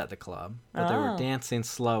still at the club, but they were dancing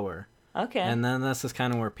slower. Okay. And then this is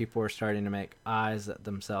kind of where people were starting to make eyes at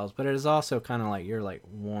themselves, but it is also kind of like you're, like,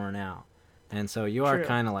 worn out. And so you are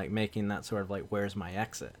kind of, like, making that sort of, like, where's my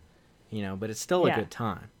exit? But it's still a good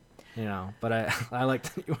time. But I like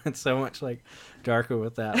that you went so much, like, darker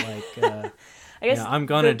with that, like... I guess I'm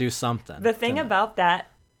going to do something. The thing about that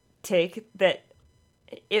take that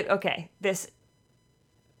this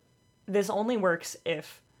only works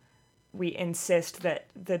if we insist that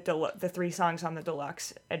the 3 songs on the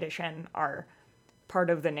deluxe edition are part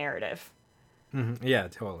of the narrative. Mm-hmm. Yeah,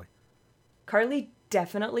 totally. Carly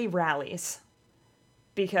definitely rallies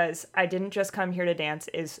because I Didn't Just Come Here to Dance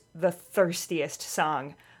is the thirstiest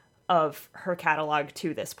song of her catalog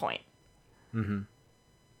to this point. Mm-hmm.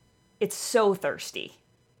 It's so thirsty.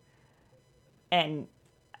 And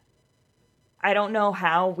I don't know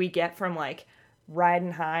how we get from like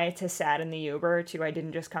riding high to sad in the Uber to I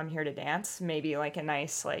didn't just come here to dance. Maybe like a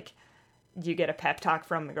nice like you get a pep talk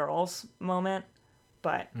from the girls moment,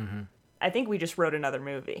 but I think we just wrote another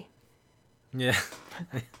movie. Yeah.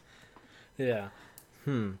 Yeah.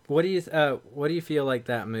 What do you feel like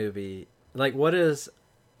that movie, like, what is,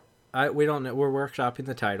 we don't know, we're workshopping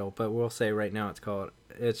the title, but we'll say right now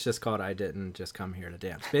it's just called I Didn't Just Come Here to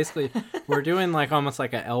Dance. Basically, we're doing like almost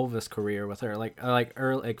like an Elvis career with her, like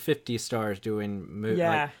early, like 50 stars doing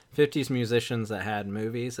like 50s musicians that had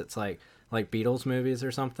movies. It's like Beatles movies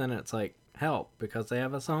or something. It's like Help, because they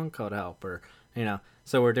have a song called Help, or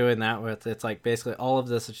so we're doing that with, it's like basically all of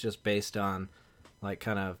this is just based on like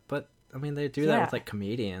kind of, but I mean they do that with like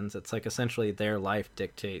comedians. It's like essentially their life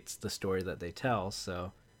dictates the story that they tell.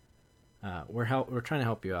 So we're trying to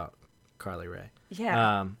help you out, Carly Rae.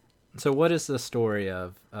 Yeah. So what is the story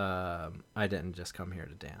of I Didn't Just Come Here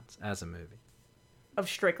to Dance as a movie? Of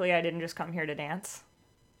Strictly I Didn't Just Come Here to Dance?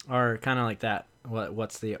 Or kind of like that.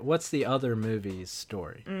 What's the other movie's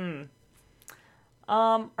story?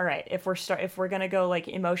 All right. If we're gonna go like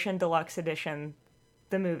Emotion Deluxe Edition,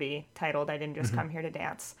 the movie titled I Didn't Just Come Here to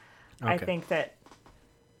Dance, Okay. I think that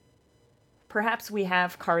perhaps we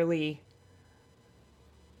have Carly.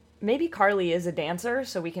 Maybe Carly is a dancer,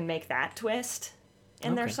 so we can make that twist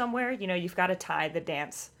in there somewhere. You've got to tie the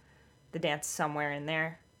dance somewhere in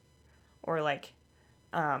there, or like,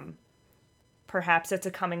 perhaps it's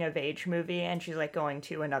a coming of age movie and she's like going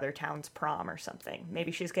to another town's prom or something.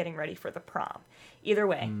 Maybe she's getting ready for the prom. Either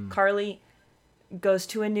way, Carly goes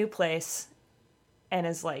to a new place and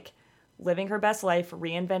is like living her best life,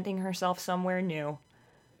 reinventing herself somewhere new.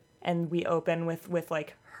 And we open with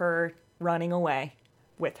like her running away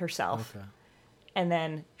with herself. Okay. And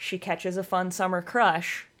then she catches a fun summer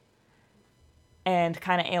crush and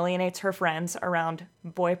kind of alienates her friends around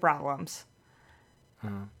boy problems.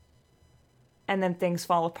 And then things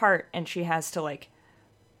fall apart and she has to like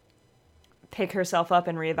pick herself up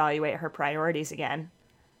and reevaluate her priorities again.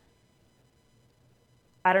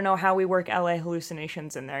 I don't know how we work LA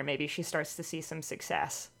hallucinations in there. Maybe she starts to see some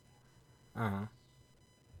success. And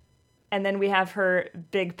then we have her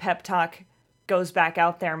big pep talk goes back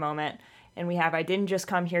out there moment. And we have I Didn't Just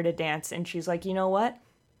Come Here to Dance. And she's like, you know what?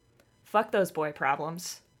 Fuck those boy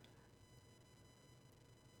problems.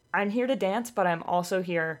 I'm here to dance, but I'm also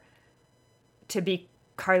here to be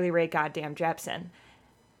Carly Rae goddamn Jepsen.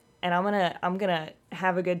 And I'm gonna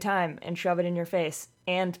have a good time and shove it in your face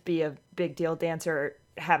and be a big deal dancer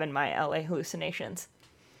having my LA hallucinations.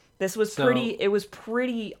 This was it was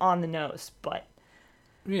pretty on the nose, but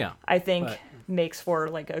yeah, I think makes for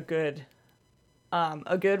like a good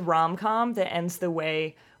rom-com that ends the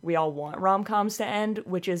way we all want rom-coms to end,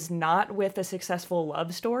 which is not with a successful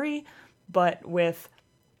love story, but with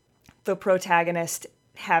the protagonist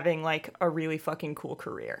having like a really fucking cool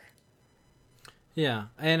career. Yeah,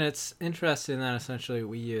 and it's interesting that essentially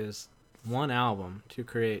we use one album to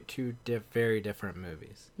create two very different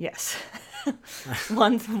movies. Yes.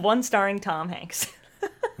 one starring Tom Hanks.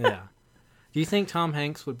 Yeah. Do you think Tom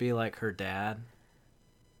Hanks would be like her dad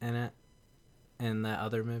in it? In that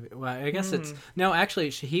other movie? Well, I guess it's... No, actually,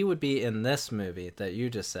 he would be in this movie that you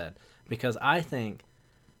just said. Because I think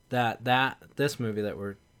that this movie that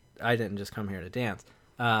I Didn't Just Come Here to Dance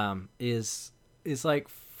is like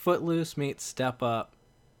Footloose meets Step Up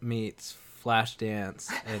meets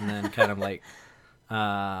Flashdance, and then kind of like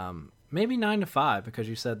maybe 9 to 5, because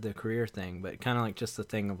you said the career thing, but kind of like just the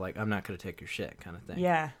thing of like, I'm not going to take your shit kind of thing.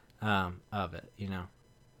 Yeah. Of it,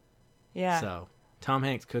 Yeah. So Tom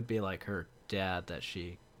Hanks could be like her dad that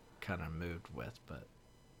she kind of moved with, but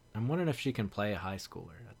I'm wondering if she can play a high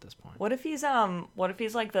schooler at this point. What if he's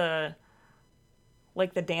like the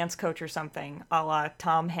dance coach or something, a la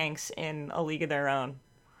Tom Hanks in A League of Their Own?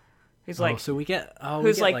 Who's like, so we get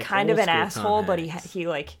who's like kind of an asshole, but he he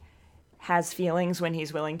like has feelings when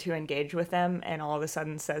he's willing to engage with them, and all of a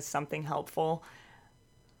sudden says something helpful.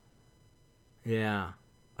 Yeah.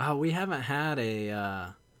 Oh, we haven't had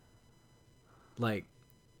a like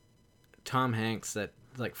Tom Hanks that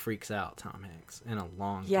like freaks out Tom Hanks in a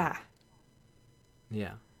long time.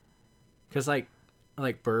 Yeah. Because like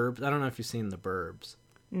Burbs, I don't know if you've seen The Burbs.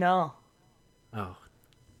 No. Oh,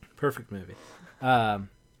 perfect movie. Maybe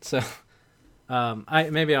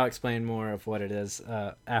I'll explain more of what it is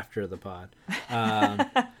after the pod.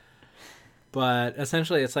 But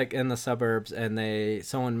essentially, it's like in the suburbs, and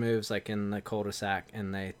someone moves like in the cul-de-sac,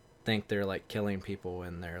 and they think they're like killing people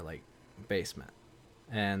in their like basement.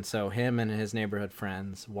 And so him and his neighborhood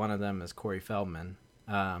friends, one of them is Corey Feldman.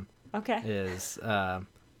 Okay.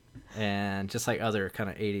 And just like other kind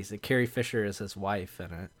of 80s, Carrie Fisher is his wife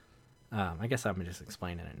in it. I guess I'm just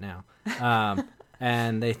explaining it now.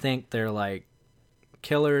 And they think they're like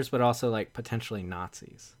killers, but also like potentially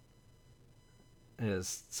Nazis.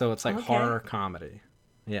 So it's like Okay. horror comedy.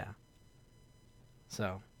 Yeah.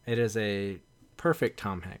 So it is a perfect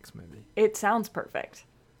Tom Hanks movie. It sounds perfect.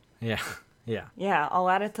 Yeah. Yeah. Yeah, I'll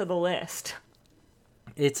add it to the list.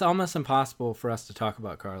 It's almost impossible for us to talk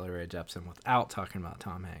about Carly Rae Jepsen without talking about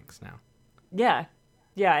Tom Hanks now. Yeah.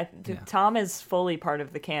 Yeah, Yeah. Tom is fully part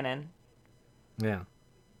of the canon. Yeah.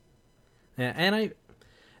 Yeah, and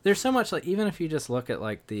there's so much, like, even if you just look at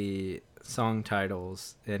like the song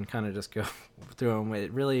titles and kind of just go through them,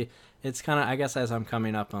 it's kind of, I guess, as I'm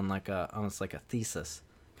coming up on like almost like a thesis,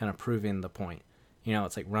 kind of proving the point. You know,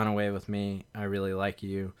 it's like Run Away With Me, I Really Like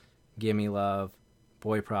You, Gimme Love,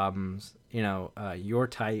 Boy Problems, you know, Your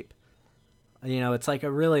Type. You know, it's like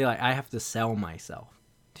a really, like, I have to sell myself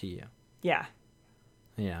to you. Yeah.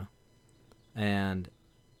 You know, and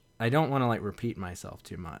I don't want to like repeat myself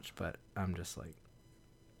too much, but I'm just like,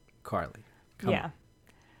 Carly, come on.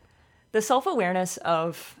 The self-awareness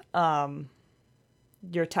of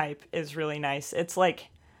Your Type is really nice. It's like,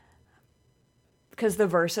 because the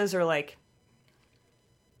verses are like,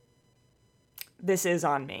 this is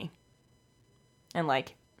on me. And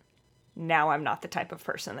like, now I'm not the type of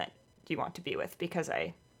person that you want to be with because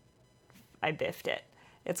I biffed it.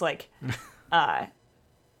 It's like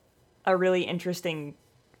a really interesting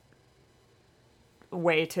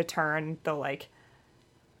way to turn the like,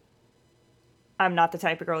 I'm not the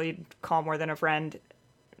type of girl you'd call more than a friend,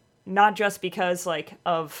 not just because like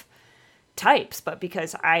of types, but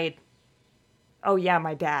because oh yeah,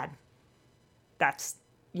 my dad. That's,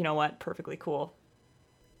 you know what, perfectly cool.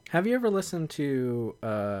 Have you ever listened to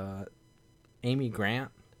Amy Grant?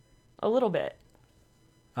 A little bit.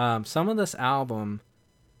 Some of this album,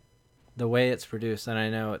 the way it's produced, and I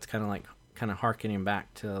know it's kind of harkening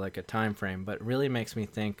back to like a time frame, but really makes me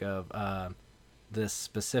think of this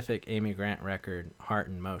specific Amy Grant record, Heart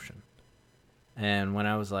in Motion. And when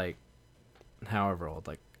I was like, however old,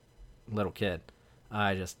 like little kid,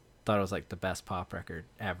 I just thought it was like the best pop record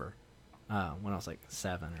ever. When I was like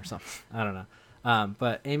 7 or something, I don't know.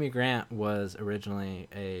 But Amy Grant was originally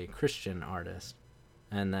a Christian artist,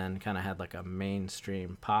 and then kind of had like a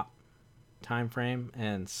mainstream pop time frame,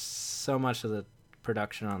 and so much of the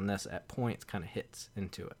production on this at points kind of hits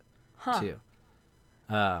into it too.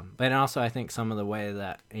 But also I think some of the way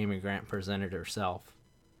that Amy Grant presented herself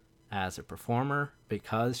as a performer,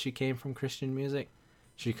 because she came from Christian music,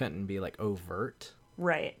 she couldn't be like overt.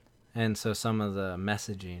 Right. And so some of the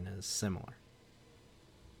messaging is similar.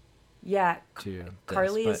 Yeah. To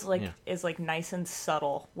Carly this, but, is like nice and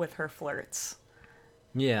subtle with her flirts.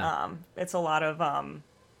 Yeah. It's a lot of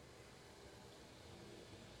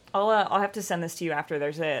I'll have to send this to you after.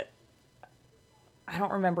 I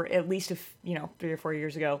don't remember, at least 3 or 4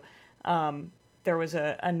 years ago, there was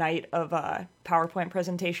a night of PowerPoint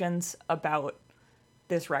presentations about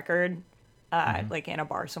this record, like in a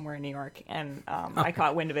bar somewhere in New York, and I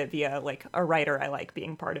caught wind of it via like a writer I like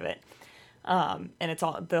being part of it, and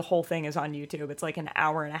the whole thing is on YouTube. It's like an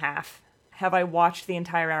hour and a half. Have I watched the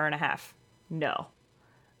entire hour and a half? No,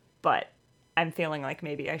 but I'm feeling like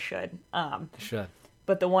maybe I should. Should.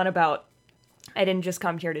 But the one about I Didn't Just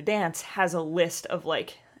Come Here to Dance has a list of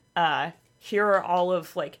like, here are all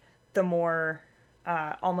of like the more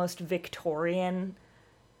almost Victorian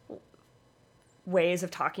ways of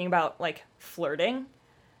talking about like flirting,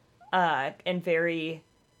 and very,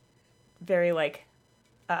 very like,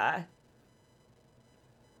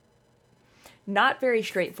 not very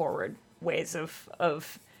straightforward ways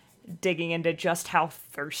of digging into just how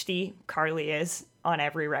thirsty Carly is on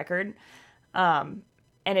every record.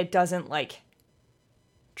 And it doesn't like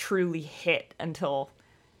truly hit until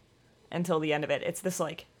the end of it. It's this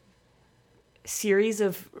like series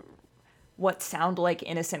of what sound like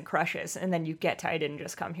innocent crushes, and then you get to I Didn't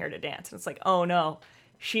Just Come Here to Dance, and it's like, oh no,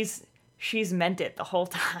 she's meant it the whole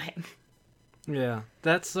time. Yeah,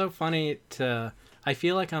 that's so funny I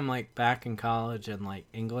feel like I'm like back in college in like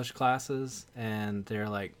English classes, and we're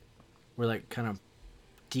like kind of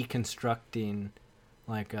deconstructing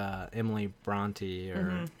like Emily Bronte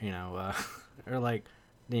or or like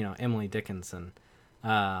Emily Dickinson.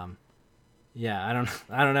 Yeah, I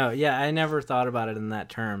don't know. Yeah, I never thought about it in that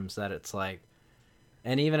terms, that it's like,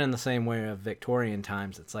 and even in the same way of Victorian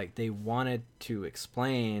times, it's like they wanted to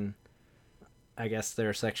explain, I guess,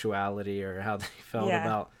 their sexuality or how they felt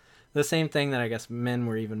about the same thing that I guess men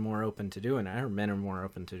were even more open to doing. I heard men are more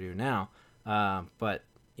open to do now. But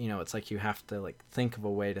it's like you have to like think of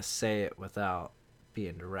a way to say it without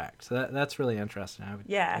being direct. So that's really interesting. I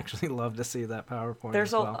would actually love to see that PowerPoint. There's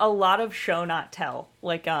as well. a lot of show not tell.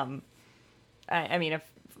 Like I mean,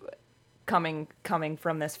 if coming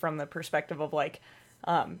from this from the perspective of like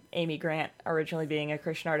Amy Grant originally being a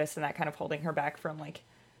Christian artist and that kind of holding her back from like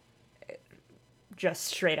just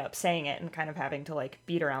straight up saying it and kind of having to like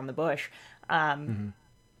beat around the bush.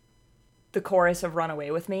 The chorus of "Run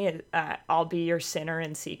Away with Me," "I'll be your sinner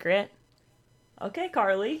in secret." Okay,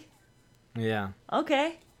 Carly. Yeah.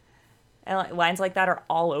 Okay. And like, lines like that are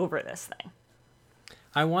all over this thing.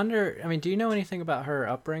 I wonder, I mean, do you know anything about her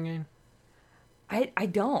upbringing? I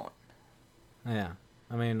don't. Yeah.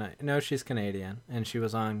 I mean, I know she's Canadian, and she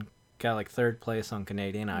got like third place on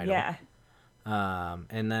Canadian Idol. Yeah.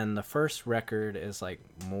 And then the first record is like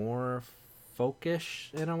more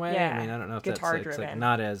folkish in a way. Yeah. I mean, I don't know if Guitar it's like driven.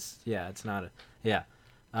 not as, yeah, it's not, yeah.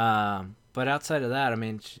 But outside of that, I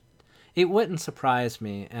mean, it wouldn't surprise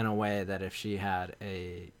me in a way that if she had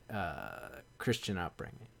a Christian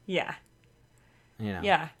upbringing. Yeah. You know.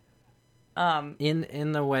 Yeah.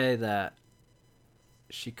 In the way that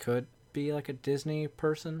she could be like a Disney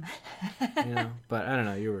person, you know. But I don't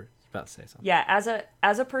know. You were about to say something. Yeah.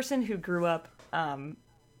 As a person who grew up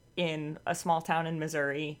in a small town in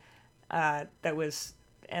Missouri that was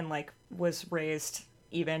raised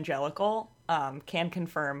evangelical, can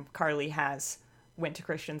confirm Carly went to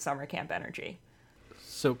Christian summer camp energy.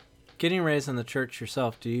 So, getting raised in the church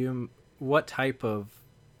yourself, what type of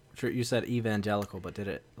church? You said evangelical, but did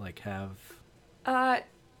it like have?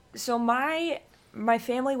 So my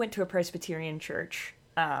family went to a Presbyterian church.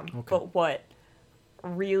 But what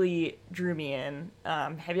really drew me in,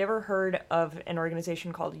 have you ever heard of an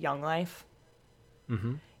organization called Young Life?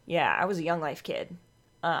 Mm-hmm. Yeah, I was a Young Life kid.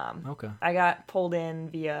 Okay. I got pulled in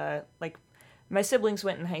via like my siblings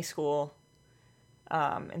went in high school.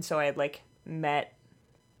 And so I had like met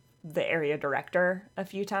the area director a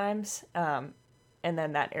few times. And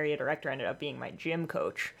then that area director ended up being my gym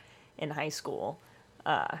coach in high school,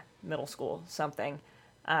 middle school, something.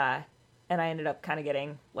 And I ended up kind of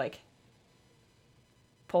getting like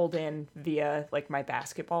pulled in via like my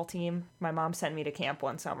basketball team. My mom sent me to camp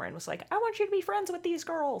one summer and was like, I want you to be friends with these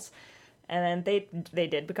girls. And then they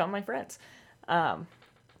did become my friends. And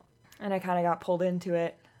I kind of got pulled into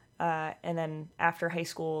it. And then after high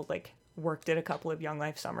school, like worked at a couple of Young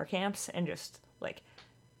Life summer camps and just like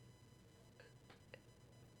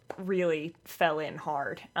really fell in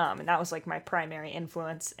hard. And that was like my primary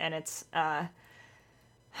influence. And it's, I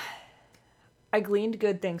gleaned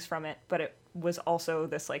good things from it, but it was also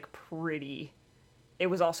this like it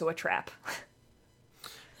was also a trap.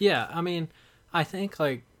 Yeah. I mean, I think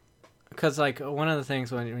like, because like one of the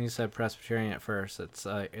things when you said Presbyterian at first, it's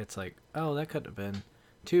like, oh, that couldn't have been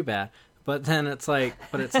too bad. But then it's like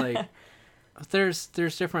there's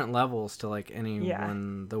different levels to like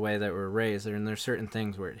anyone, the way that we're raised, and there's certain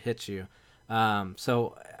things where it hits you.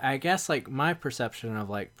 So I guess like my perception of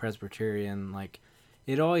like Presbyterian, like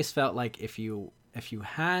it always felt like if you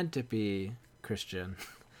had to be Christian,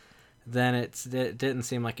 then it didn't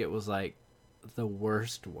seem like it was like the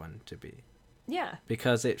worst one to be. Yeah.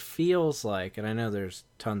 Because it feels like, and I know there's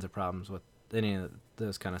tons of problems with any of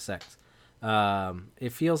those kind of sects,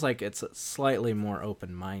 it feels like it's slightly more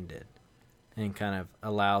open-minded and kind of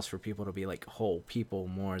allows for people to be like whole people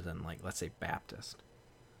more than like, let's say, Baptist.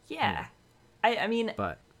 Yeah. I mean,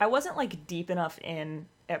 but I wasn't like deep enough in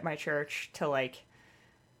at my church to like,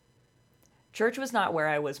 church was not where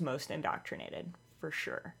I was most indoctrinated, for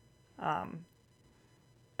sure.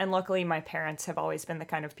 And luckily my parents have always been the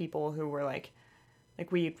kind of people who were like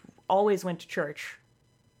we always went to church,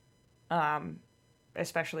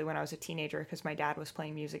 especially when I was a teenager because my dad was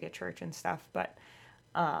playing music at church and stuff. But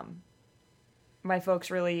my folks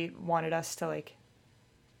really wanted us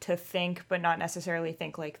to think, but not necessarily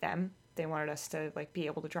think like them. They wanted us to like be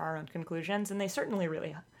able to draw our own conclusions, and they certainly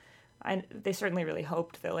really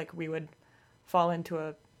hoped that like we would fall into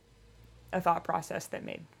a thought process that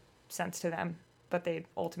made sense to them. But they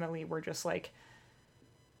ultimately were just like,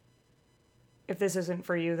 if this isn't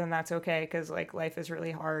for you, then that's okay, because like life is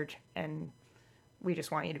really hard and we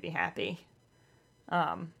just want you to be happy.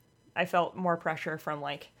 I felt more pressure from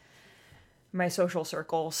like my social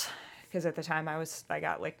circles, because at the time I was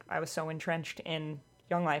so entrenched in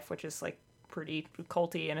Young Life, which is like pretty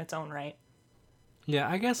culty in its own right. Yeah,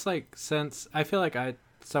 I guess like since I feel like I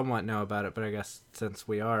somewhat know about it, but I guess since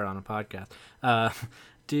we are on a podcast,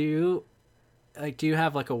 do you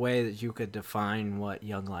have like a way that you could define what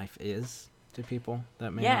Young Life is to people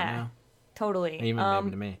that may not know? Totally. Even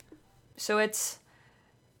maybe to me. So it's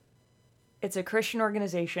a Christian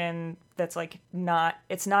organization that's like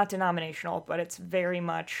it's not denominational, but it's very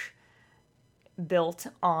much built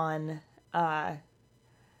on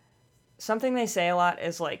something they say a lot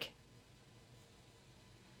is like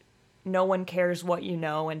no one cares what you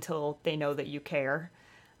know until they know that you care.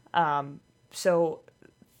 So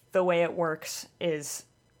the way it works is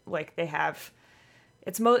like they have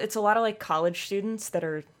it's a lot of like college students that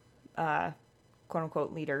are quote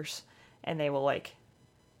unquote leaders, and they will like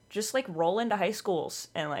just like roll into high schools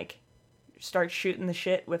and like start shooting the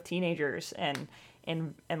shit with teenagers and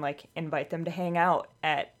like invite them to hang out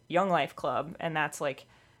at Young Life Club. And that's like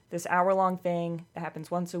this hour-long thing that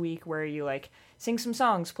happens once a week where you like sing some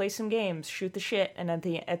songs, play some games, shoot the shit, and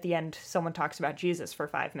at the end someone talks about Jesus for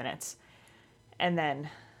 5 minutes. And then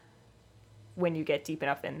when you get deep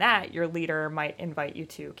enough in that, your leader might invite you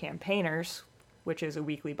to Campaigners, which is a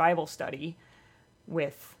weekly Bible study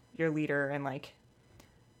with your leader, and like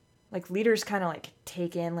leaders kind of like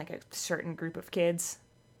take in like a certain group of kids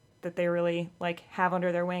that they really like have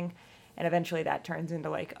under their wing, and eventually that turns into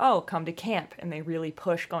like, oh, come to camp, and they really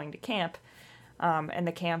push going to camp, and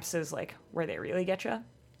the camps is like where they really get you.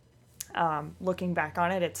 Looking back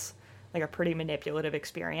on it, it's like a pretty manipulative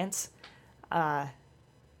experience,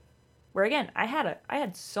 where again I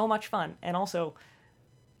had so much fun, and also,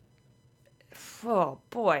 oh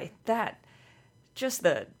boy, that just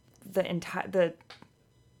the entire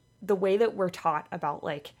the way that we're taught about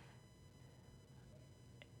like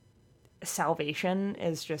salvation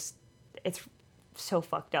is just, it's so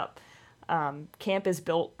fucked up. Camp is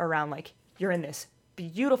built around like, you're in this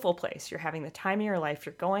beautiful place, you're having the time of your life,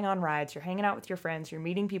 you're going on rides, you're hanging out with your friends, you're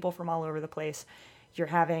meeting people from all over the place, you're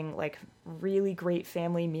having like really great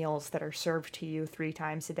family meals that are served to you 3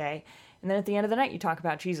 times a day, and then at the end of the night you talk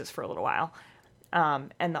about Jesus for a little while.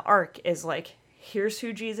 And the arc is like, here's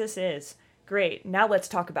who Jesus is. Great. Now let's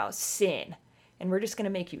talk about sin. And we're just going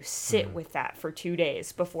to make you sit with that for 2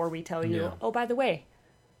 days before we tell you, oh, by the way,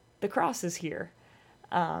 the cross is here.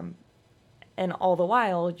 And all the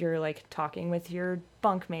while, you're like talking with your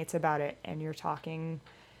bunkmates about it. And you're talking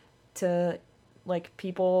to like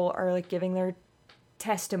people are like giving their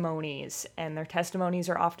testimonies. And their testimonies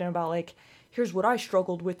are often about like, here's what I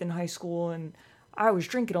struggled with in high school. And I was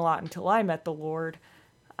drinking a lot until I met the Lord.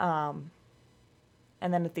 And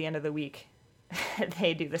then at the end of the week,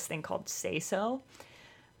 they do this thing called Say So,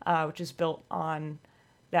 which is built on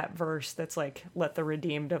that verse that's like, let the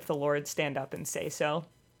redeemed of the Lord stand up and say so,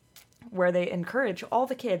 where they encourage all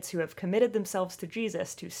the kids who have committed themselves to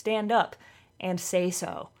Jesus to stand up and say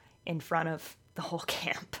so in front of the whole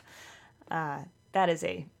camp. That is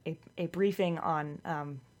a briefing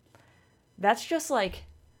on, that's just like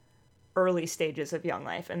early stages of Young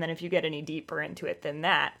Life. And then if you get any deeper into it than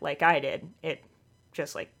that, like I did, it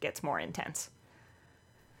just like gets more intense.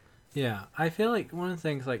 Yeah, I feel like one of the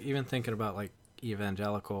things, like even thinking about like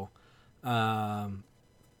evangelical,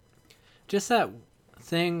 just that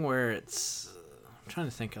thing where it's, I'm trying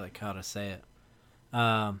to think like how to say it,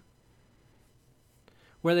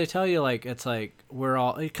 where they tell you like it's like we're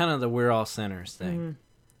all kind of the we're all sinners thing,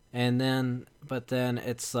 and then but then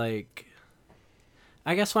it's like,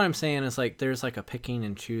 I guess what I'm saying is like there's like a picking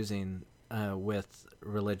and choosing with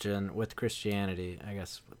religion, with Christianity, I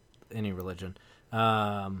guess with any religion,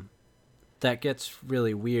 that gets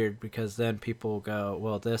really weird, because then people go,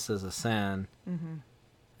 well, this is a sin,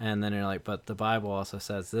 and then you're like, but the Bible also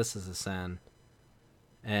says this is a sin,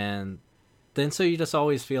 and then so you just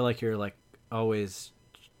always feel like you're like always,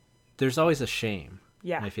 there's always a shame.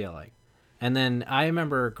 Yeah, I feel like. And then I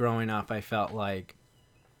remember growing up, I felt like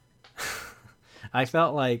if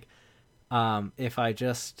I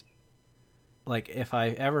just, like, if I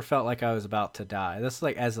ever felt like I was about to die, this is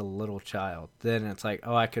like as a little child, then it's like,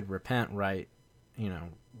 oh, I could repent right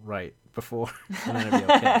before, and then it'd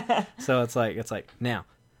be okay. So it's like now,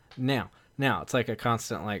 it's like a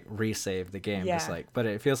constant like resave the game, just like, but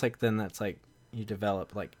it feels like then that's like you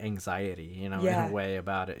develop like anxiety, in a way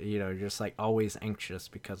about it, you're just like always anxious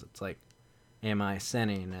because it's like, am I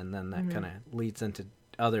sinning? And then that kind of leads into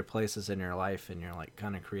other places in your life, and you're like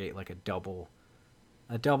kind of create like a double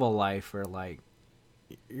life, or like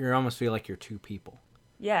you almost feel like you're two people.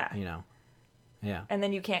 Yeah. Yeah. And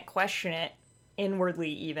then you can't question it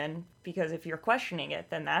inwardly even, because if you're questioning it,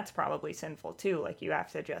 then that's probably sinful too. Like you have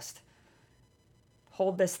to just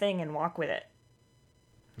hold this thing and walk with it.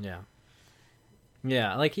 Yeah.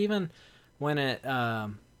 Yeah, like even when it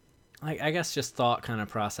like I guess just thought kind of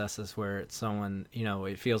processes where it's someone,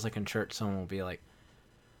 it feels like in church someone will be like,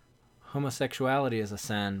 homosexuality is a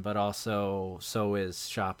sin, but also so is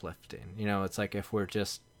shoplifting. It's like if we're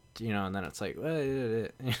just, and then it's like,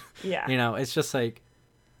 yeah. It's just like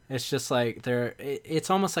it's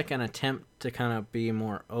almost like an attempt to kind of be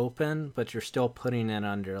more open, but you're still putting it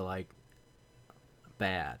under like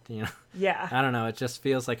bad, Yeah. I don't know. It just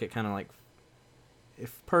feels like it kind of like,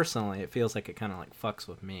 if personally, it feels like it kind of like fucks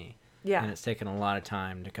with me. Yeah. And it's taken a lot of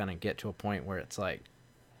time to kind of get to a point where it's like,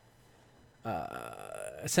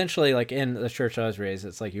 essentially, like in the church I was raised,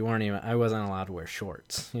 it's like I wasn't allowed to wear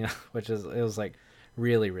shorts, which is, it was like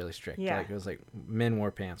really, really strict. Yeah. Like it was like men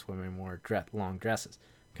wore pants, women wore long dresses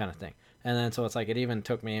kind of thing. And then so it's like, it even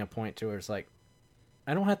took me a point to where it's like,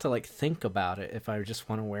 I don't have to like think about it if I just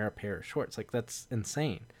want to wear a pair of shorts. Like that's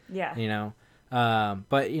insane. Yeah.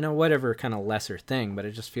 But whatever kind of lesser thing, but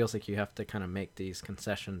it just feels like you have to kind of make these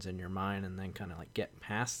concessions in your mind and then kind of like get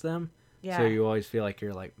past them. Yeah. So you always feel like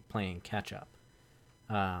you're like playing catch up.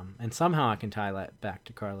 And somehow I can tie that back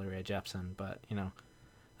to Carly Rae Jepsen, but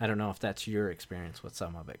I don't know if that's your experience with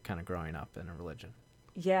some of it kind of growing up in a religion.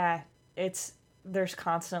 Yeah. There's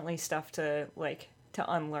constantly stuff to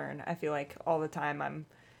unlearn. I feel like all the time I'm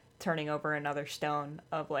turning over another stone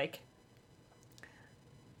of like,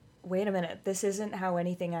 wait a minute, this isn't how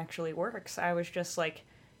anything actually works. I was just like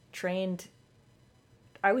trained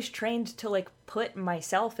to like put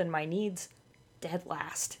myself and my needs dead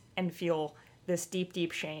last and feel this deep,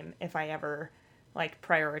 deep shame if I ever like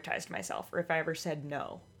prioritized myself or if I ever said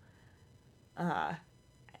no.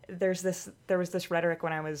 There was this rhetoric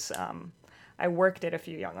when I worked at a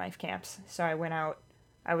few Young Life camps. So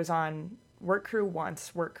I was on work crew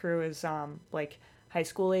once. Work crew is like high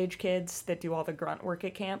school age kids that do all the grunt work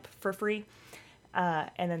at camp for free.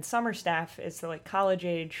 And then summer staff is the like college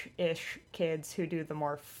age-ish kids who do the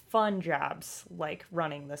more fun jobs, like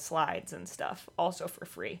running the slides and stuff, also for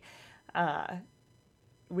free.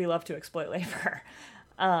 We love to exploit labor.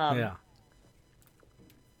 Yeah.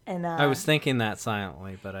 And I was thinking that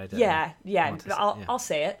silently, but I didn't. Yeah. I'll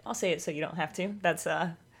say it. I'll say it so you don't have to. That's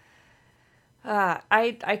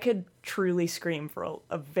I could truly scream for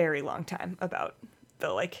a very long time about the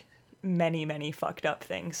like many, many fucked up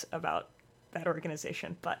things about that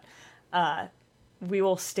organization, but we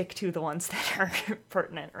will stick to the ones that are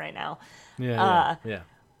pertinent right now. Yeah.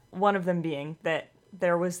 One of them being that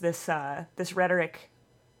there was this rhetoric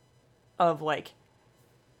of like,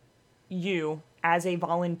 you as a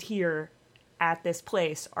volunteer at this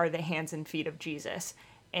place are the hands and feet of Jesus,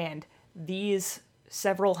 and these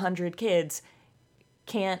several hundred kids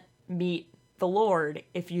can't meet the Lord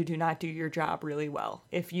if you do not do your job really well.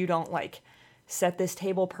 If you don't like set this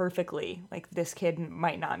table perfectly, like this kid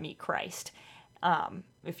might not meet Christ.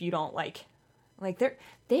 If you don't like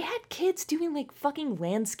they had kids doing like fucking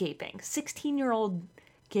landscaping, 16-year-old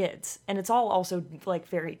kids, and it's all also like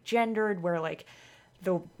very gendered, where like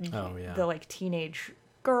the like teenage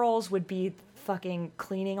girls would be fucking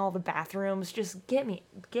cleaning all the bathrooms. Just get me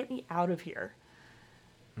out of here.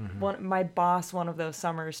 Mm-hmm. My boss, one of those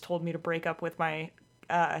summers, told me to break up with my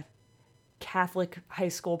Catholic high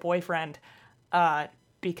school boyfriend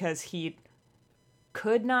because he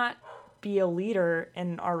could not be a leader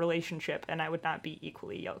in our relationship and I would not be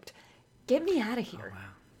equally yoked. Get me out of here.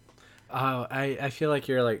 Oh, wow. I feel like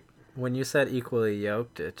you're like, when you said equally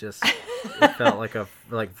yoked, it felt like a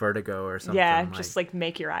vertigo or something. Yeah, just like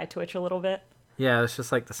make your eye twitch a little bit. Yeah, it's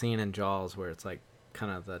just like the scene in Jaws where it's like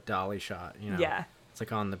kind of the dolly shot, Yeah. It's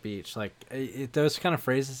like on the beach. Like those kind of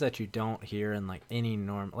phrases that you don't hear in like any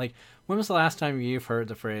norm. Like, when was the last time you've heard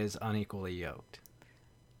the phrase unequally yoked?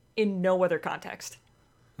 In no other context.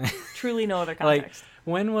 Truly no other context. Like,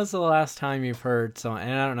 when was the last time you've heard someone,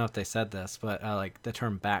 and I don't know if they said this, but like the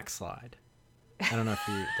term backslide. I don't know if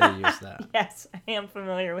they use that. Yes, I am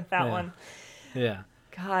familiar with that one. Yeah.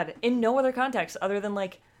 God, in no other context other than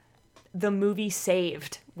like the movie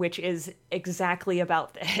Saved, which is exactly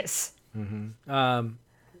about this. Mm-hmm.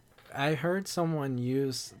 I heard someone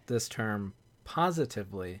use this term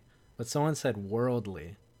positively, but someone said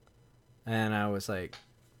worldly, and I was like,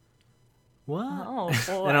 what? Oh,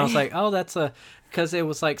 boy. And I was like, oh, because it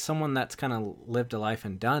was like someone that's kind of lived a life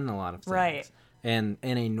and done a lot of things. Right. And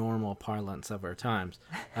in a normal parlance of our times.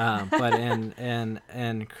 But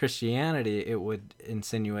in Christianity, it would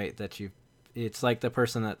insinuate that it's like the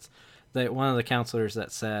person that one of the counselors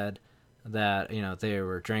that said that, they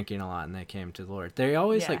were drinking a lot and they came to the Lord. They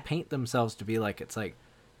always like paint themselves to be like, it's like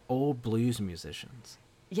old blues musicians.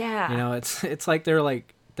 Yeah. It's like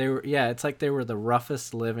it's like they were the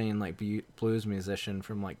roughest living like blues musician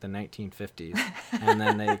from like the 1950s, and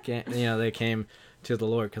then they came to the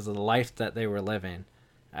Lord because of the life that they were living.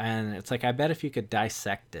 And it's like, I bet if you could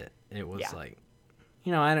dissect it, it was like,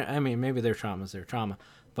 I mean, maybe their trauma's their trauma,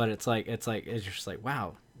 but it's just like,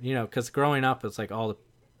 wow, because growing up, it's like all the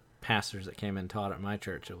pastors that came and taught at my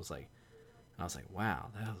church, I was like, wow,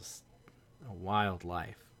 that was a wild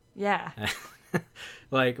life. Yeah.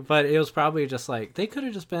 Like, but it was probably just like, they could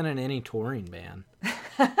have just been in any touring band,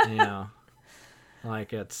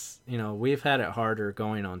 like it's, we've had it harder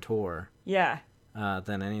going on tour. Yeah.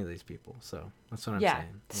 than any of these people. So that's what I'm Yeah,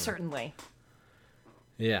 saying. certainly.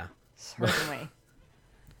 Yeah. Certainly.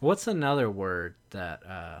 What's another word that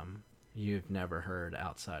you've never heard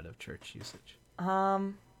outside of church usage? I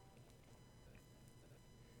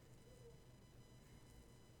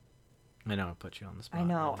know I put you on the spot. I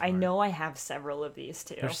know. Really I hard. know I have several of these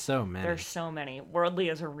too. There's so many. There's so many. Worldly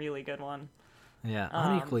is a really good one. Yeah,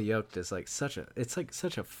 unequally yoked is like such a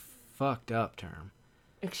fucked up term.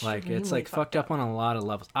 Like it's like fucked up on a lot of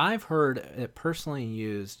levels. I've heard it personally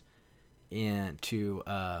used into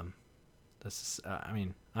this is I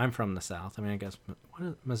mean, I'm from the South. I mean, I guess what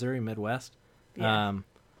is Missouri Midwest? Yeah.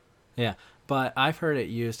 Yeah, but I've heard it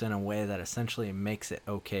used in a way that essentially makes it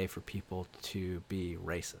okay for people to be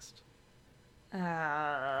racist.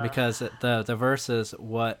 Because the verse is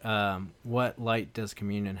what light does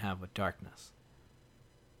communion have with darkness?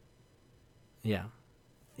 Yeah,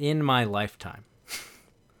 in my lifetime.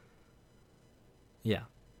 Yeah.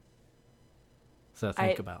 So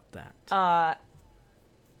think about that.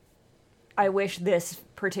 I wish this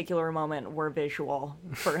particular moment were visual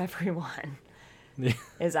for everyone.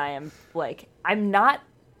 As I am like, I'm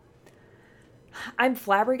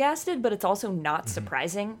flabbergasted, but it's also not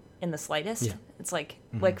surprising in the slightest. Yeah. It's like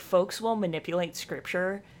folks will manipulate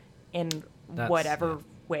scripture in whatever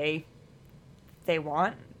way they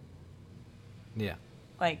want. Yeah.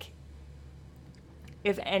 Like,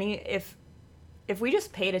 if we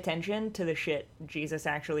just paid attention to the shit Jesus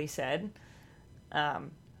actually said,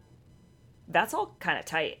 that's all kind of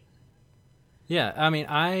tight. Yeah, I mean,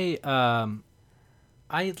 I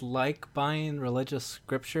like buying religious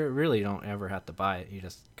scripture. Really, you don't ever have to buy it. You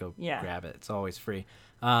just go grab it. It's always free.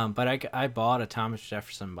 But I bought a Thomas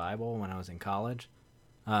Jefferson Bible when I was in college.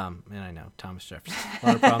 And I know Thomas Jefferson, a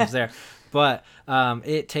lot of problems there. But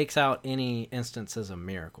it takes out any instances of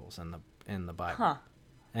miracles in the Bible. Huh.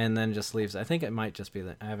 And then just leaves. I think it might just be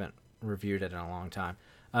that I haven't reviewed it in a long time.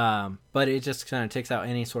 But it just kind of takes out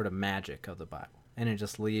any sort of magic of the Bible. And it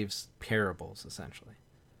just leaves parables, essentially.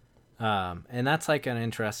 And that's like an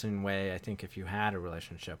interesting way, I think, if you had a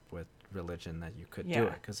relationship with religion, that you could do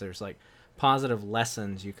it. Because there's like positive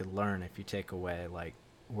lessons you could learn if you take away, like,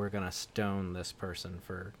 we're going to stone this person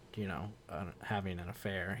for, having an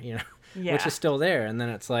affair, which is still there. And then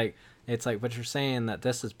it's like, but you're saying that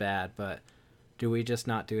this is bad, but do we just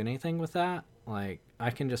not do anything with that? Like,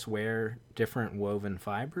 I can just wear different woven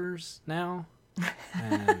fibers now.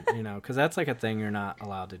 And, because that's like a thing you're not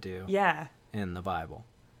allowed to do in the Bible,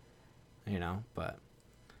 but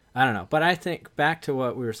I don't know. But I think back to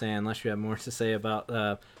what we were saying, unless you have more to say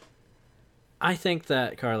about, I think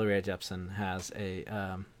that Carly Rae Jepsen has a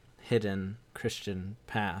hidden Christian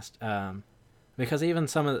past, because even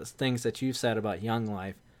some of the things that you've said about Young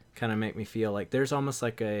Life kind of make me feel like there's almost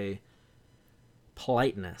like a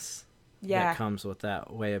politeness that comes with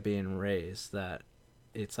that way of being raised, that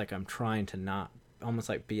it's like I'm trying to not almost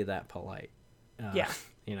like be that polite,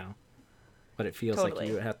 but it feels like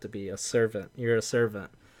you have to be a servant. You're a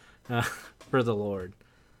servant for the Lord,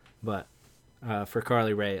 but for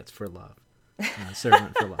Carly Rae, it's for love.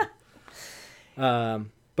 Servant for love.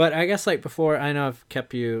 But I guess, like, before, I know I've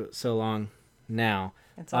kept you so long now.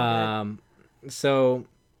 It's all good. So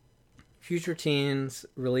Future Teens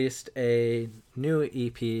released a new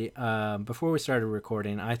EP before we started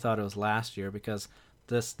recording. I thought it was last year because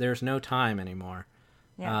there's no time anymore.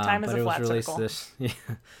 Yeah, time is a flat circle.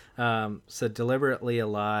 So Deliberately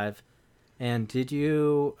Alive. And did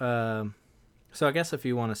you... so I guess if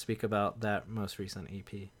you want to speak about that most recent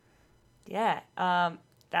EP. Yeah,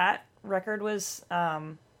 that record was...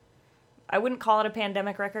 I wouldn't call it a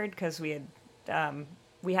pandemic record because we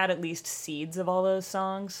had at least seeds of all those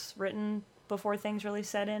songs written before things really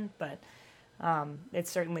set in, but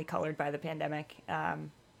it's certainly colored by the pandemic.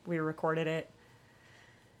 We recorded it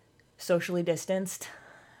socially distanced,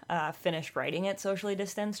 finished writing it socially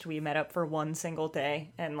distanced. We met up for one single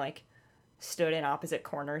day and stood in opposite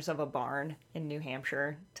corners of a barn in New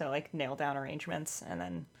Hampshire to nail down arrangements, and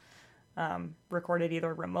then recorded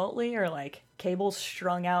either remotely or cables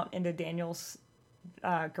strung out into Daniel's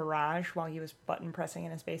garage while he was button pressing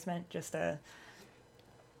in his basement. Just a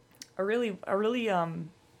really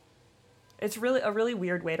it's really a really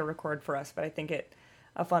weird way to record for us, but I think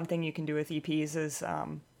a fun thing you can do with EPs is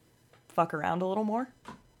fuck around a little more,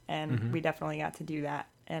 and we definitely got to do that.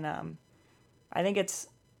 And I think it's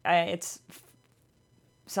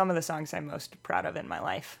some of the songs I'm most proud of in my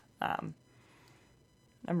life. I'm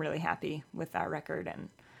really happy with that record and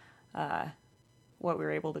what we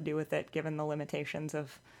were able to do with it, given the limitations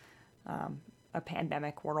of a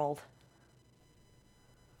pandemic world.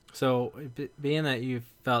 So, being that you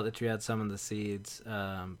felt that you had some of the seeds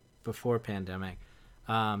before pandemic.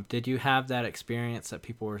 Did you have that experience that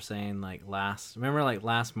people were saying like last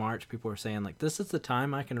March, people were saying like, this is the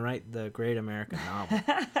time I can write the great American novel,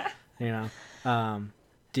 you know?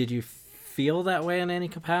 Did you feel that way in any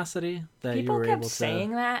capacity that People you were kept able to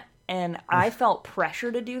saying that, and I felt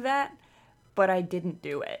pressure to do that, but I didn't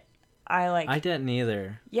do it. I didn't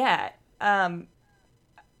either. Yeah. I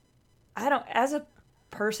don't, as a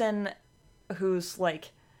person who's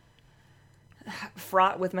like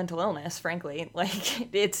fraught with mental illness, frankly,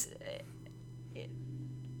 like it's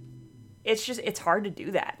just, it's hard to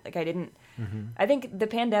do that. Like I think the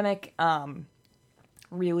pandemic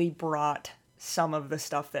really brought some of the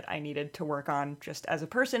stuff that I needed to work on just as a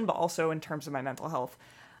person, but also in terms of my mental health,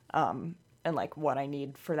 and like what I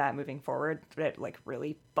need for that moving forward. It like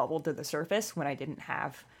really bubbled to the surface when I didn't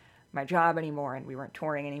have my job anymore and we weren't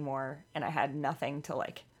touring anymore, and I had nothing to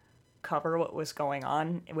like cover what was going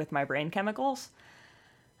on with my brain chemicals.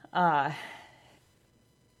 So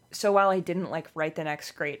while I didn't like write the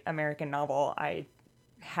next great American novel, I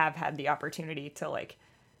have had the opportunity to like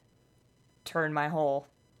turn my whole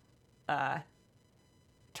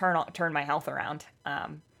turn my health around,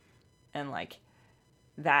 and like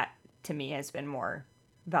that to me has been more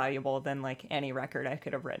valuable than like any record I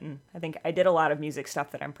could have written. I think I did a lot of music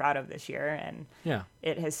stuff that I'm proud of this year, and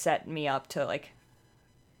it has set me up to like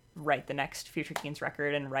write the next Future Teens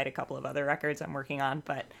record and write a couple of other records I'm working on.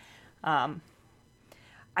 But I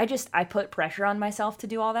put pressure on myself to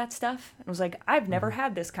do all that stuff. It was like, I've never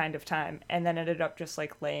had this kind of time, and then ended up just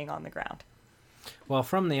like laying on the ground. Well,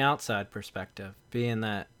 from the outside perspective, being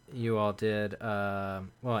that you all did, and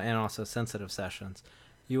also Sensitive Sessions,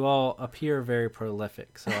 you all appear very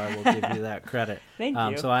prolific, so I will give you that credit. Thank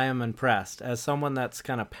you. So I am impressed. As someone that's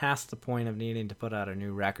kind of past the point of needing to put out a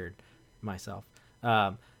new record myself,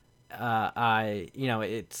 it's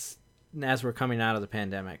as we're coming out of the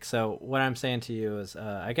pandemic. So what I'm saying to you is,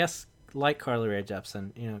 I guess, like Carly Rae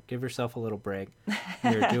Jepsen, give yourself a little break.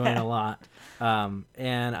 You're doing a lot.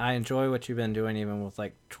 And I enjoy what you've been doing, even with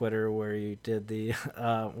like Twitter, where you did the,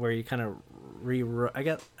 where you kind of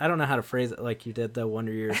I don't know how to phrase it. Like you did the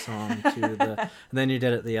Wonder Years song and then you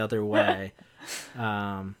did it the other way. So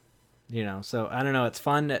I don't know. It's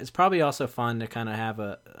fun. It's probably also fun to kind of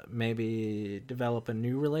have maybe develop a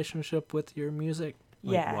new relationship with your music.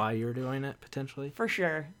 Like while you're doing it, potentially. For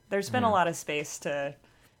sure. There's been a lot of space to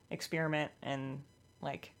experiment and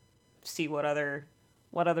like see what other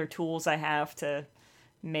tools I have to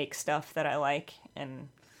make stuff that I like, and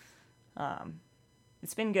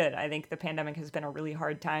it's been good. I think the pandemic has been a really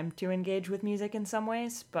hard time to engage with music in some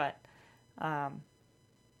ways, but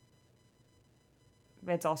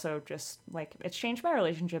it's also just like it's changed my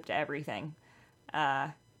relationship to everything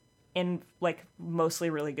in like mostly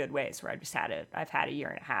really good ways, where I've had a year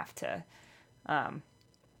and a half to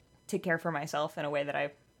care for myself in a way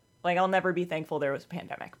that I'll never be thankful there was a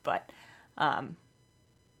pandemic, but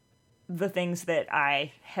the things that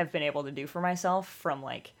I have been able to do for myself from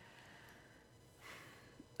like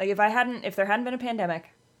if there hadn't been a pandemic,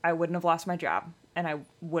 I wouldn't have lost my job and I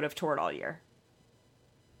would have toured all year.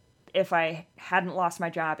 If I hadn't lost my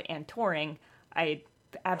job and touring, I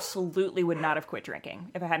absolutely would not have quit drinking.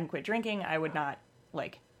 If I hadn't quit drinking, I would not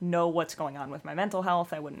like know what's going on with my mental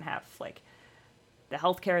health. I wouldn't have like the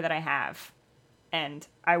healthcare that I have, and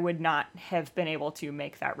I would not have been able to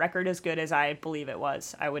make that record as good as I believe it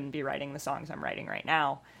was. I wouldn't be writing the songs I'm writing right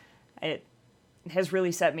now. It has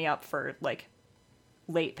really set me up for like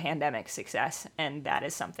late pandemic success, and that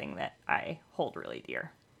is something that I hold really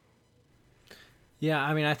dear. Yeah,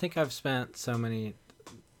 I mean, I think I've spent so many.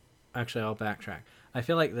 Actually, I'll backtrack. I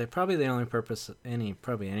feel like probably the only purpose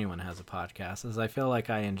probably anyone has a podcast is I feel like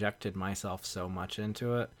I injected myself so much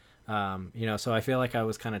into it. So I feel like I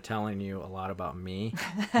was kind of telling you a lot about me,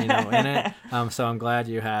 in it. So I'm glad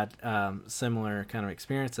you had similar kind of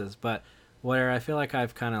experiences. But where I feel like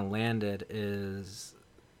I've kind of landed is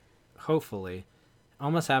hopefully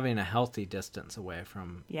almost having a healthy distance away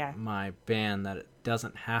from my band, that it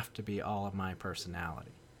doesn't have to be all of my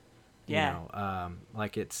personality. I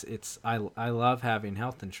love having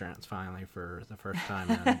health insurance finally for the first time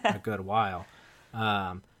in a good while,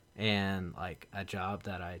 and like a job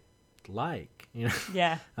that I like,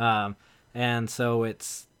 and so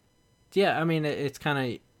it's it's kind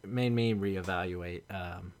of made me reevaluate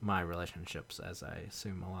my relationships, as I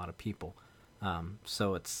assume a lot of people.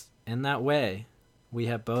 So it's in that way we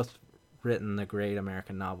have both written the great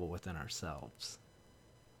American novel within ourselves.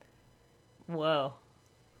 Whoa.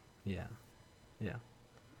 Yeah.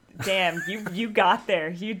 Damn, you got there.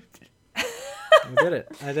 You I did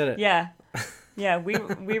it. Yeah,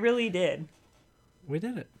 we really did. We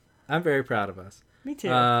did it. I'm very proud of us. Me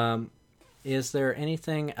too. Is there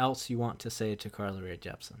anything else you want to say to Carly Rae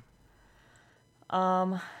Jepsen?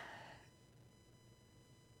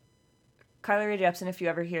 Carly Rae Jepsen, if you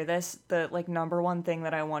ever hear this, the number one thing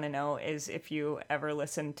that I want to know is if you ever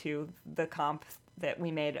listen to the comp that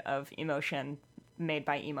we made of Emotion made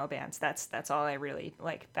by emo bands. That's all I really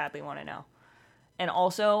badly want to know. And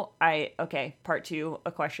also, part 2,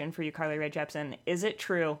 a question for you, Carly Rae Jepsen. Is it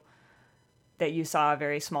true that you saw a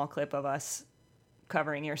very small clip of us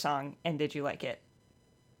covering your song, and did you like it?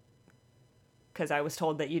 Because I was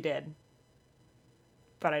told that you did,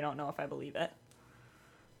 but I don't know if I believe it.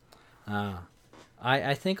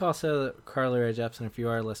 I think also that Carly Rae Jepsen, if you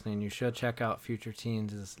are listening, you should check out Future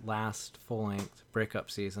Teens' last full-length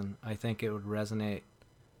breakup season. I think it would resonate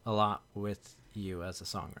a lot with you as a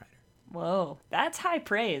songwriter. Whoa, that's high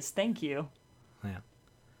praise. Thank you. Yeah.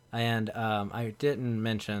 And I didn't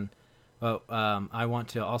mention, I want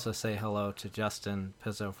to also say hello to Justin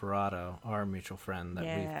Pizzoferrato, our mutual friend that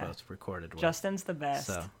we've both recorded with. Justin's the best.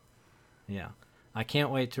 So, yeah. I can't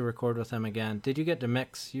wait to record with him again. Did you get to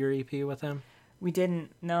mix your EP with him? We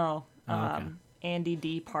didn't, no. Okay. Andy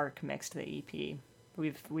D. Park mixed the EP.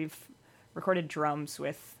 We've recorded drums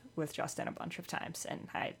with Justin a bunch of times, and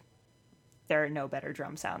there are no better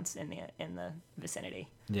drum sounds in the vicinity.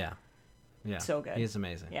 Yeah. Yeah. So good. He's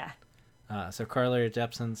amazing. Yeah. So Carly Rae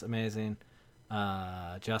Jepsen's amazing.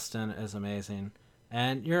 Justin is amazing.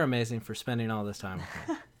 And you're amazing for spending all this time with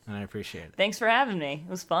me. And I appreciate it. Thanks for having me. It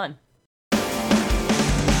was fun.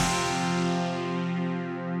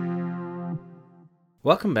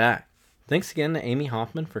 Welcome back. Thanks again to Amy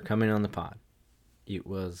Hoffman for coming on the pod. It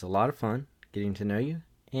was a lot of fun getting to know you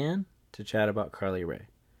and to chat about Carly Rae.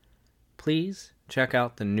 Please check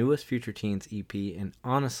out the newest Future Teens EP and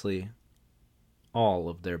honestly, all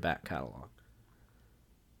of their back catalog.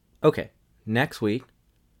 Okay, next week,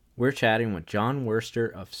 we're chatting with John Worster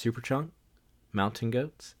of Superchunk, Mountain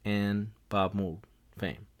Goats, and Bob Mould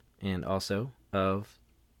fame, and also of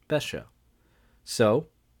Best Show. So,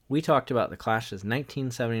 we talked about the Clash's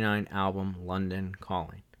 1979 album, London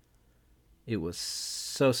Calling. It was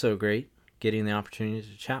so great getting the opportunity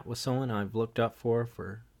to chat with someone I've looked up for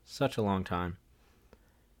such a long time.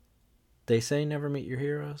 They say never meet your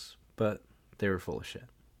heroes, but they were full of shit.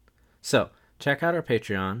 So, check out our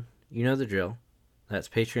Patreon. You know the drill. That's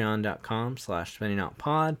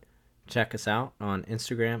patreon.com/spinningoutpod. Check us out on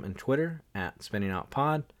Instagram and Twitter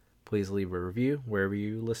 @spinningoutpod. Please leave a review wherever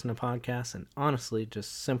you listen to podcasts, and honestly,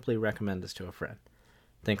 just simply recommend us to a friend.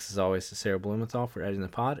 Thanks as always to Sarah Blumenthal for editing the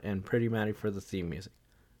pod, and Pretty Maddie for the theme music.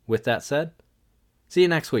 With that said, see you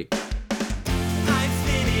next week.